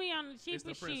United. Put me on the It's the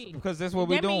cheapest principle. shit. Because that's what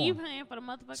we That mean doing. you paying for the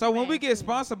motherfucking So when we bag, get too.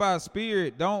 sponsored by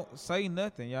Spirit, don't say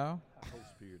nothing, y'all. I hope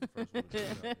Spirit the first one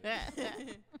to do that.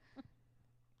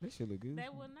 This shit look good. They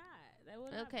will not. They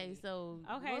will not. Okay, be. so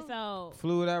Okay, what- so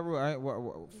Flew that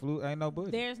rule. Flew ain't no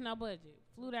budget. there's no budget.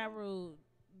 Flew that rule.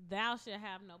 Thou shall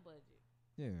have no budget.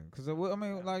 Yeah, because I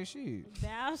mean, like shit.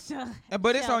 Thou shall.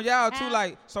 But it's shall on y'all too. have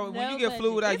Like, so when no you get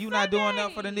flew budget. out, It's you not doing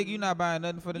nothing for the Sunday. nigga. You not buying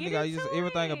nothing for the Get nigga. You just into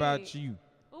everything it. about you.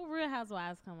 Oh, Real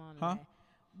Housewives come on. Huh? Today.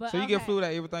 But So you get okay. flew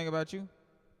out, everything about you.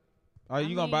 Or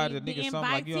you gonna buy the nigga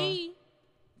something like you?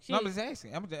 No, I'm just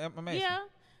asking. I'm asking. Yeah.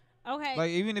 Okay. Like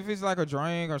even if it's like a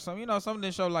drink or something, you know, something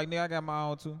that show like nigga, I got my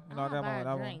own too. You know, I I'll got my buy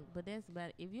own. a drink, but that's about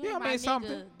it. If you Yeah, ain't I my mean, nigga,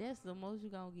 something. that's the most you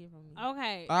gonna get from me.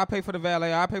 okay. I pay for the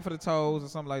valet. I pay for the tolls or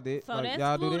something like that. So like, that's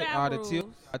y'all do flew that. out Or the tip.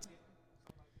 rules. That's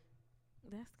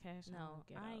cash. No,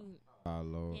 Get I out. ain't Oh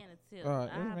Lord. paying a tip. All right,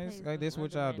 I'll that's, pay like, for that's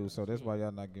what other y'all do. random So that's shit. why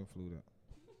y'all not getting flued out.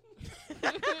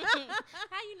 How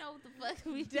you know what the fuck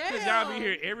we do? Cause y'all be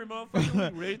here every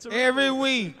motherfucking week, ready to Every record.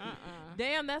 week.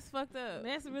 Damn, that's fucked up.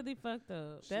 That's really fucked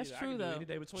up. That's Shit, I true, can do though. Any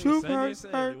day between Truth Sunday and hurts,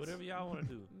 Saturday, hurts. whatever y'all want to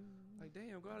do. Like,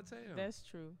 damn, go out of town. That's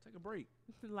true. Take a break.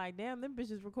 Like, damn, them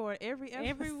bitches record every episode.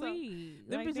 Every week.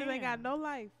 Them Like, bitches ain't got damn. no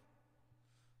life.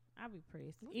 I'll be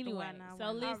pressed. What's the Anyway, why not, so why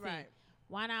not? listen. All right.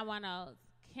 Why not? Why not?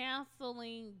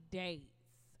 Canceling dates.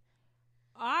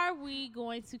 Are we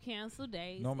going to cancel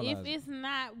dates Normalize if it. it's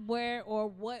not where or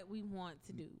what we want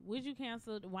to do? Would you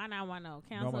cancel? Why not? Why not?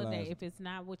 Cancel a Normalize date it. if it's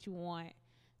not what you want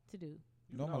to do.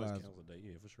 You can always Normalize. cancel a date,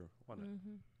 yeah, for sure. Why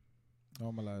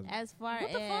not? Normalize. it. As far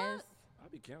What the as fuck? I'll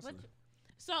be canceling.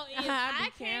 So if I I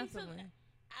be cancel, canceling.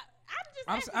 I'm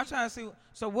I'm just. I'm trying to see.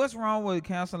 So what's wrong with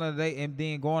canceling a date and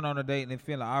then going on a date and then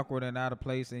feeling awkward and out of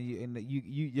place and you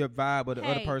your vibe with the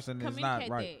other person is not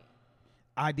right?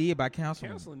 I did by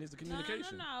canceling. Canceling is the No,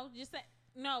 communication. no. Just say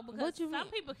no because What you some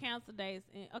mean? people cancel dates.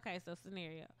 Okay, so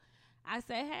scenario. I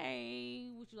say,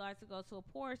 hey, would you like to go to a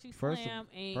Poetry First, Slam?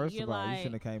 And first you're of all, like, you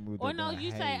shouldn't have came with or that. no, going,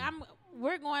 you say, "Hey."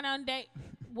 we're going on date.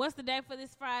 What's the date for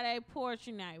this Friday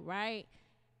poetry night, right?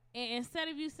 And instead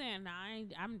of you saying, nah,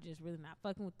 I'm just really not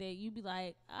fucking with that, you be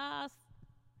like, I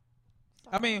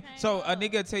mean, okay, so a look.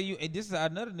 nigga tell you, and this is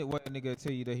another way a nigga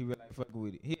tell you that he really fucking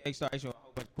with it. He start asking you a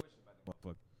whole bunch of questions about that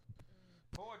motherfucker.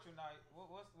 Poetry night.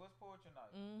 What's poetry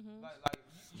night?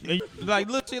 Like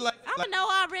look, shit like. I'm gonna know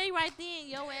already right then.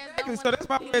 Your ass don't Exactly. So wanna that's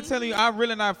my be- way of telling you I'm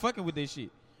really not fucking with this shit.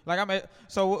 Like I'm at,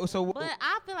 so. But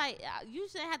I feel like you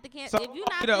shouldn't have to cancel. So, If you're you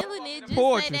not know, feeling it, just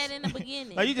poetry. say that in the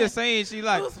beginning. Like you just saying she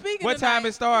like Who's speaking what time tonight?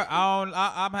 it start?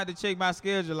 I'm had to check my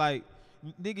schedule. Like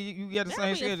nigga, you got the same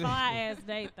That'd be a schedule, fly ass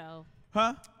date though.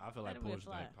 huh? I feel like That'd be a poetry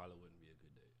fly. night probably wouldn't be a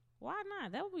good date. Why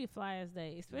not? That would be a fly ass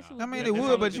date, especially. Nah. I with mean good it That's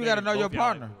would, all but we you can got to do. know your Both y'all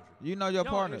like partner. poetry. You know your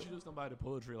Don't partner. introduce somebody to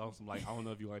poetry on some like I don't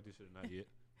know if you like this shit or not yet.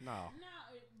 No. No,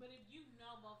 but if you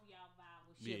know both of y'all vibe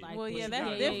with shit Yeah. like Well, this, yeah, that's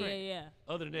yeah, different. Yeah.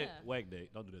 Other than that, Yeah. whack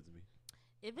date. Don't do that to me.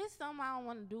 If it's something I don't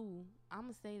want to do, I'm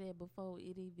gonna say that before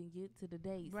it even get to the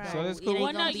date. Right. So that's it cool. ain't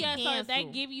Well, no, gonna be yeah. So they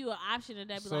canceled. give you an option, and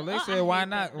they be So like, they oh, I said why hate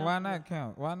not? that. No, Why yeah. not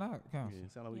count? Why not count? Yeah,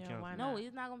 it sound like we Yeah, cancel. why No, not?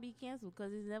 it's not gonna be canceled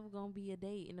because it's never gonna be a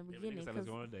date in the If a beginning. nigga say let's 'cause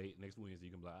go on a date next Wednesday, you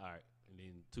can be like, all right, and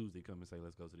then Tuesday come and say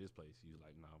let's go to this place. You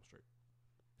like, nah, I'm straight.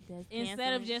 that's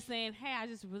Instead of canceling. just saying, hey, I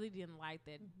just really didn't like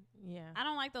that. Yeah. I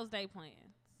don't like those date plans.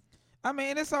 I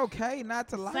mean it's okay not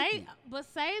to like Say, it. but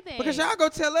say that Because y'all go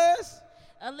tell us.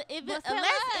 If But it, tell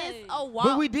unless us. it's a walk,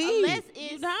 But we did. Unless you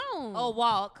it's don't. a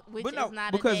walk, which But no, is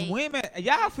not because a date. women,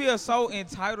 y'all feel so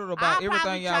entitled about I'll everything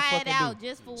probably y'all try it fucking out do.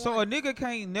 just for So a one. nigga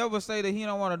can't never say that he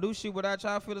don't want to do shit without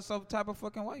y'all feeling some type of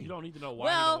fucking way. You don't need to know why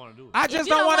Well, you don't want to do it. I If just you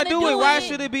don't don't want to wanna do it. do Why it,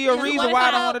 should it be a then reason what why I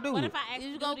if don't I- want to do What it? if I ask You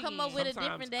you gonna to do come it up with a again?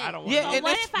 different Sometimes date. I don't Yeah, wanna and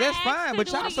know. What if I that's ask fine. you But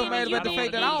to do y'all it so again mad and about the you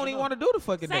fact that didn't? I don't even want to do the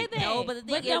fucking Say date. that. No, but the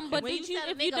thing But is, then- but when did you you- tell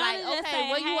a if you nigga done like, it, just okay, say,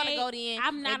 where you want to hey, go then?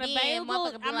 I'm not and then available.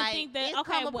 motherfucker be I'ma like, think that, it's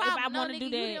okay, come a well, if I problem. wanna no, do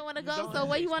nigga, that- you didn't want to You go, don't so have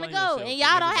where to you want to explain go? yourself And to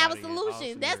y'all don't have a everybody in all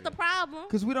solution. That's the scenarios. problem.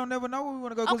 Because we don't never know where we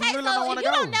want to go. Because Okay, we really don't so want if to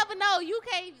you go. don't never know, you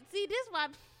can't see this why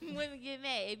women get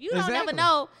mad. If you don't never Exactly.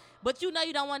 know, but you know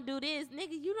you don't want to do this,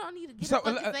 nigga, you don't need to get up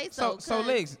and say so. so 'cause-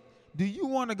 Lex, do you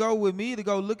want to go with me to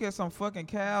go look at some fucking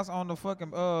cows on the fucking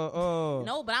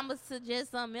No, but I'm gonna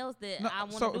suggest something else that No, I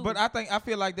want to so, do. but I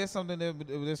feel like that's something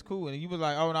that's cool, and you was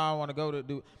like, oh no, I want to go to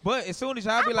do. But as soon as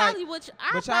y'all I be like, probably would.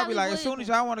 but y'all be like, as soon as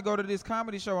y'all want to go to this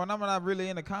comedy show, and I'm not really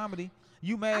into comedy,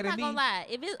 you I'm mad not at me? gonna lie.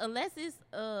 If it unless it's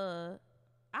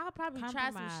I'll probably try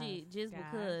some Compromise, shit just guys.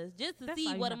 because, just to That's see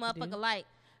all you what a have to do. motherfucker like.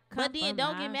 But then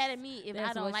don't get mad at me if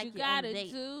That's I don't what like you it on gotta the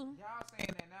date. do. Y'all saying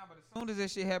that now, but as soon as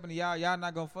that shit happen to y'all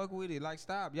not gonna fuck with it. Like,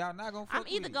 stop. Y'all not gonna fuck I'm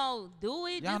with either it. gonna do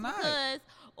it Y'all just not. because,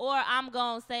 or I'm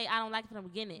gonna say I don't like it from the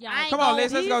beginning. Y'all I ain't Come on, gonna-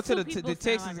 let's go to these the two people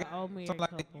Texans sound like game. an old married Something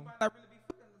like that. couple. You might not really be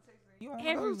fucking the Texans. You don't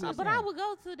wanna go to the But Texans. I would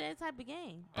go to that type of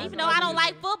game. I Even know though I you don't do.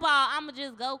 like football, I'ma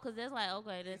just go because that's like,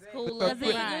 okay, that's cool. So, Let's it's see.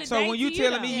 a good so date when you to you,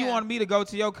 telling me though. you Yeah. want me to go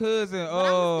to your cousin, But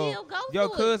I'ma still go your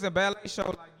to it. cousin ballet show,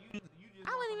 like you just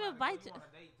I wouldn't even invite you.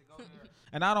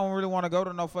 and I don't really want to go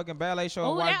to no fucking ballet show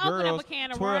and Oh, watch that opened girls up a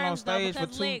can of twirl on worms, though, stage for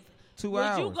because two Lex, 2 would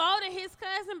hours. you go to his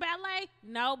cousin ballet?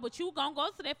 No, but you gonna go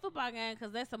to that football game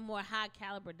because that's a more high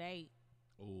caliber date.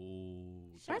 Oh.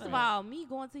 First of all, me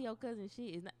going to your cousin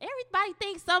shit is not. Everybody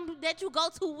thinks something that you go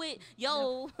to with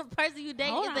your person you date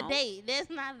Hold is a on. date. That's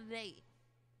not a date.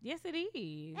 Yes, it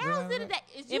is. How's it a date?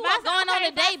 If you I are going on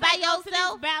a date by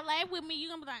yourself, ballet with me, you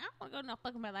gonna be like, I don't want to go to no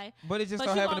fucking ballet. But it just But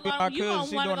so you happened to be gonna my go, you cousin. gonna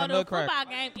She want to doing go a to a nutcracker. football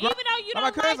game, even though you my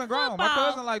don't cousin like grown. football. My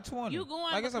cousin like 20. You going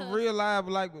like it's a because- real live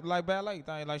like ballet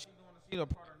thing. Like she a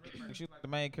part of the nutcracker. She's like the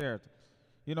main character.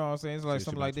 You know what I'm saying? It's like Said she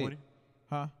something about like that. 20?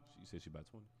 Huh? She said she about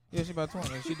 20. Yeah, she about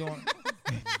 20. And she doing.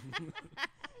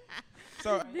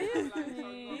 So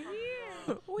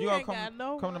We you gonna ain't come got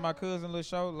no come to my cousin little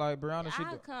show like Brianna? She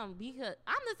I'll do. come because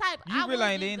I'm the type. You I really would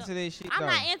ain't just into go. this shit I'm though.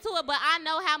 not into it, but I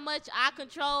know how much I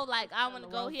control. Like I want to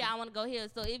go here, I want to go here.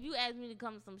 So if you ask me to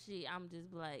come to some shit, I'm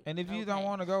just like. And if you okay. don't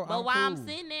want to go, but I'm while cool. I'm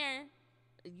sitting there,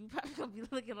 you probably gonna be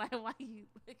looking like, why you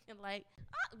looking like?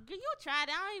 You tried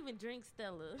it. I don't even drink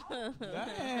Stella.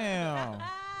 Damn.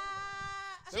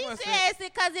 She That says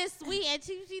it because it's sweet, and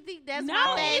she think that's No,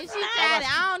 my thing. it's She not. tried it.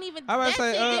 I don't even. I was That about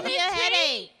to shit say, give me a It's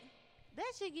headache.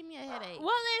 That shit give me a headache.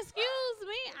 Well, excuse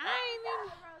me, I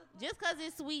ain't even. Just because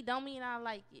it's sweet don't mean I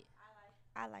like it.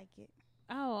 I like it.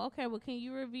 Oh, okay. Well, can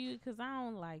you review it? Cause I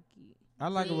don't like it. I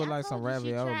like See, it with I like some told you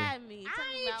she ravioli. tried me. Talking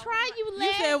I ain't about- try you. You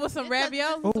last. said with some It's 'cause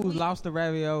ravioli. it's Ooh, sweet. lost the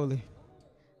ravioli.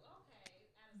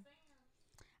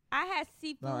 I had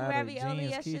seafood No, out of ravioli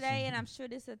Jen's yesterday, Kitchen. and I'm sure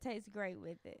this will taste great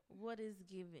with it. What is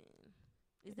given?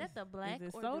 Is that the black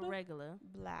it or soda? the regular?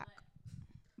 Black.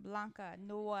 Blanca.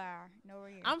 Noir.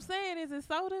 I'm saying, is it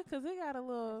soda? Cause it got a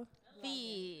little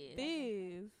Fizz.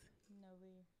 fizz.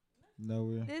 No,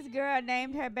 we. This girl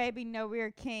named her baby Noir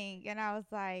King, and I was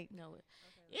like, No,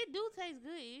 it do taste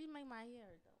good. It make my hair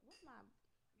though. What's my?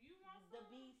 You want the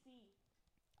BC?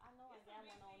 I know I got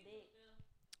one on deck.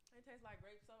 It tastes like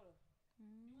grape soda.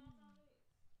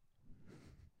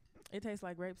 It tastes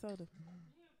like grape soda.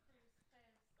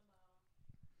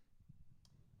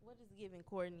 What is given,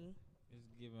 Courtney?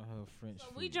 It's giving her French. So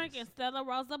we fries. drinking Stella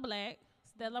Rosa Black,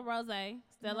 Stella Rose,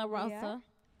 Stella Oh, yeah. Rosa.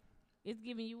 It's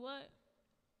giving you what?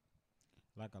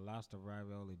 like a lobster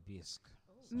ravioli bisque.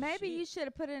 maybe you should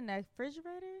have put it in the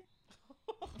refrigerator.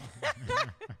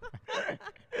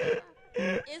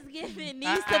 It's given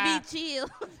needs to be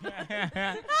chilled.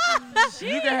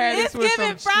 You can have this It's with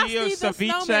giving some Frosty chill the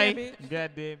Snowman, ceviche. bitch.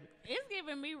 God damn it. It's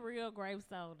giving me real grape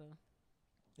soda.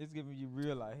 It's giving you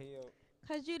real like hell.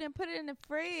 Cause you didn't put it in the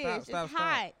fridge. Stop, It's stop.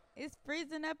 hot. It's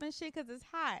freezing up and shit. Cause it's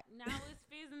hot. Now it's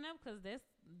fizzing up because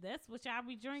that's what y'all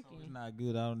be It's drinking. not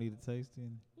good. I don't need to taste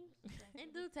it.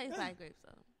 It do taste like grape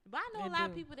soda. But I know It a lot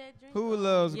do. of people that drink. Who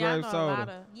loves Yeah, I grape know a lot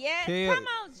soda? of. Yes. Kill- Come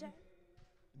on, Jay.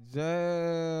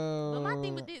 Joe. But my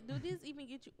thing with this, do this even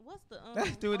get you? What's the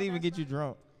Do it oh, even that's get you right.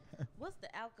 drunk? What's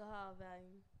the alcohol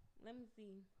value? Let me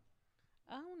see.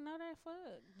 I don't know that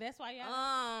fuck. That's why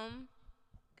y'all.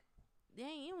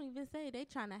 Dang, you don't even say they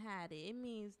trying to hide it. It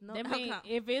means no that mean alcohol.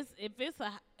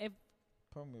 if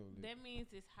Pour me a little. that means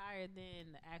it's higher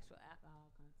than the actual alcohol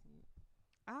content.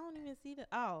 I don't even see the.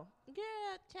 Oh,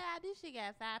 girl, child, this shit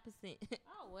got 5%.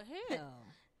 Oh well, hell,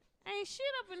 ain't shit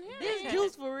up in here. This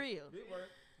juice for real.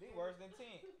 Be worse than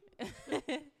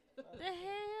 10. The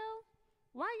hell?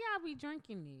 Why y'all be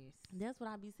drinking this? That's what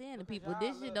I be saying to people.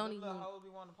 This shit don't even. Hoes be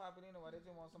wanting to pop it anyway. They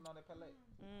just want something on their palate.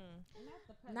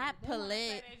 Not They wanna say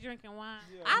palate. they drinking wine.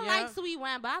 I Yeah. like sweet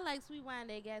wine, but I like sweet wine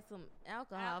that got some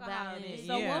alcohol value in it.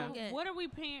 So Yeah. what are we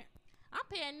paying? I'm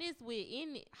pairing this with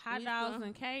any Hot dogs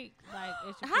and cake? Like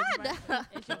it's your Hot 50th birthday. dogs.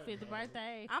 It's your 50th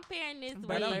birthday. I'm pairing this But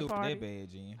with I don't Birthday do party. that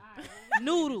bad, Jen.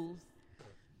 noodles.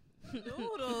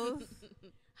 Noodles.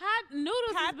 Hot noodles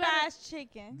is better. Popeye's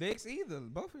chicken. Lex either.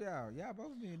 Both of y'all. Y'all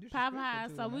both being disrespectful. Popeyes.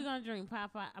 to So her, we man. gonna drink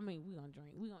Popeye. I mean,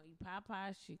 we gonna eat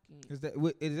Popeye's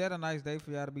chicken. Is that a nice day for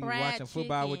y'all to be Fried watching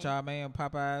football with chicken. y'all man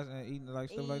Popeyes and eating like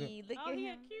stuff like that? Eee, look Oh, at he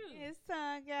him. cute. His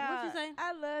son, girl. What you say?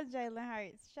 I love Jalen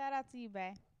Hurts. Shout out to you,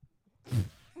 babe.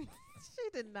 She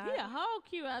did not. He a whole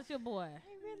cute out your boy.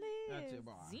 He really is.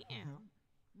 Damn.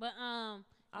 But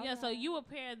yeah. So you would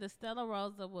pair the Stella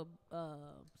Rosa with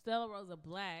Stella Rosa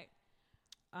Black,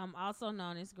 also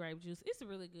known as grape juice. It's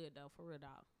really good though, for real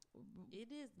dog. It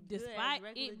is good as Despite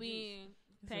regular it being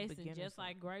tasting just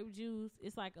like grape juice.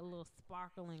 It's like a little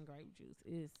sparkling grape juice.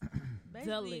 It's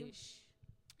Basically, delish.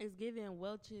 It's giving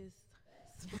Welch's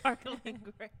sparkling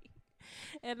grape.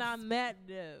 And on that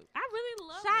note, I really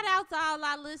love Shout it. out to all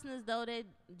our listeners though that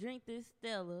drink this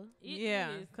Stella.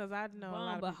 yeah, is because I know a bomb,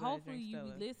 lot of but people that hopefully drink you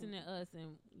Stella. be listening to us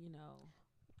and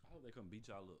I hope they come beat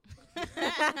y'all up.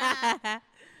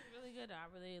 it's really good. I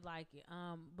really like it.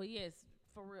 But yes,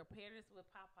 for real, pair this with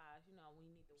Popeyes. We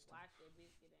need to wash that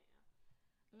biscuit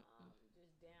down.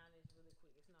 Just down it really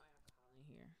quick. There's no alcohol in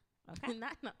here. Okay,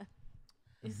 Not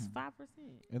it's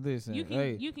 5%. And listen, You can-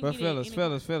 hey, you can but get it fellas, any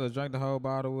fellas, drink the whole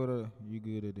bottle with her. You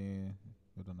good at the end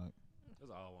of the night.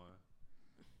 That's all one.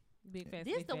 Big facts.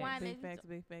 This big the facts. wine Big that facts,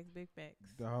 big facts, big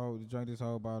facts. Drink this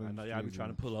whole bottle. I know y'all be trying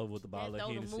to pull over with the bottle of throw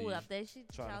the Hennessy. mood up. That shit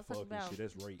Trying y'all to talking fuck and about. shit.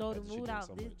 That's rape. Throw the after she mood drink out.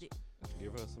 so This much.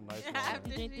 Give her some nice After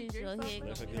you wine. drink she this, drinks your so head much. gonna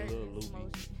Let her get a hurt little this loopy.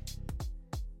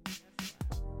 motion.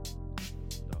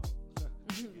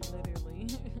 Literally.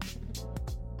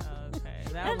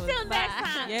 Okay, that was Until next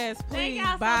time. Yes, Thank please.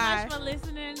 y'all Bye. so much for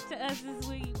listening to us this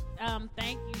week.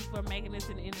 Thank you for making this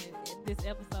this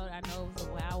episode. I know it was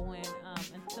a wild one.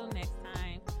 Until next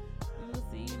time, we will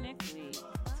see you next week.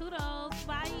 Toodles.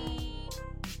 Bye.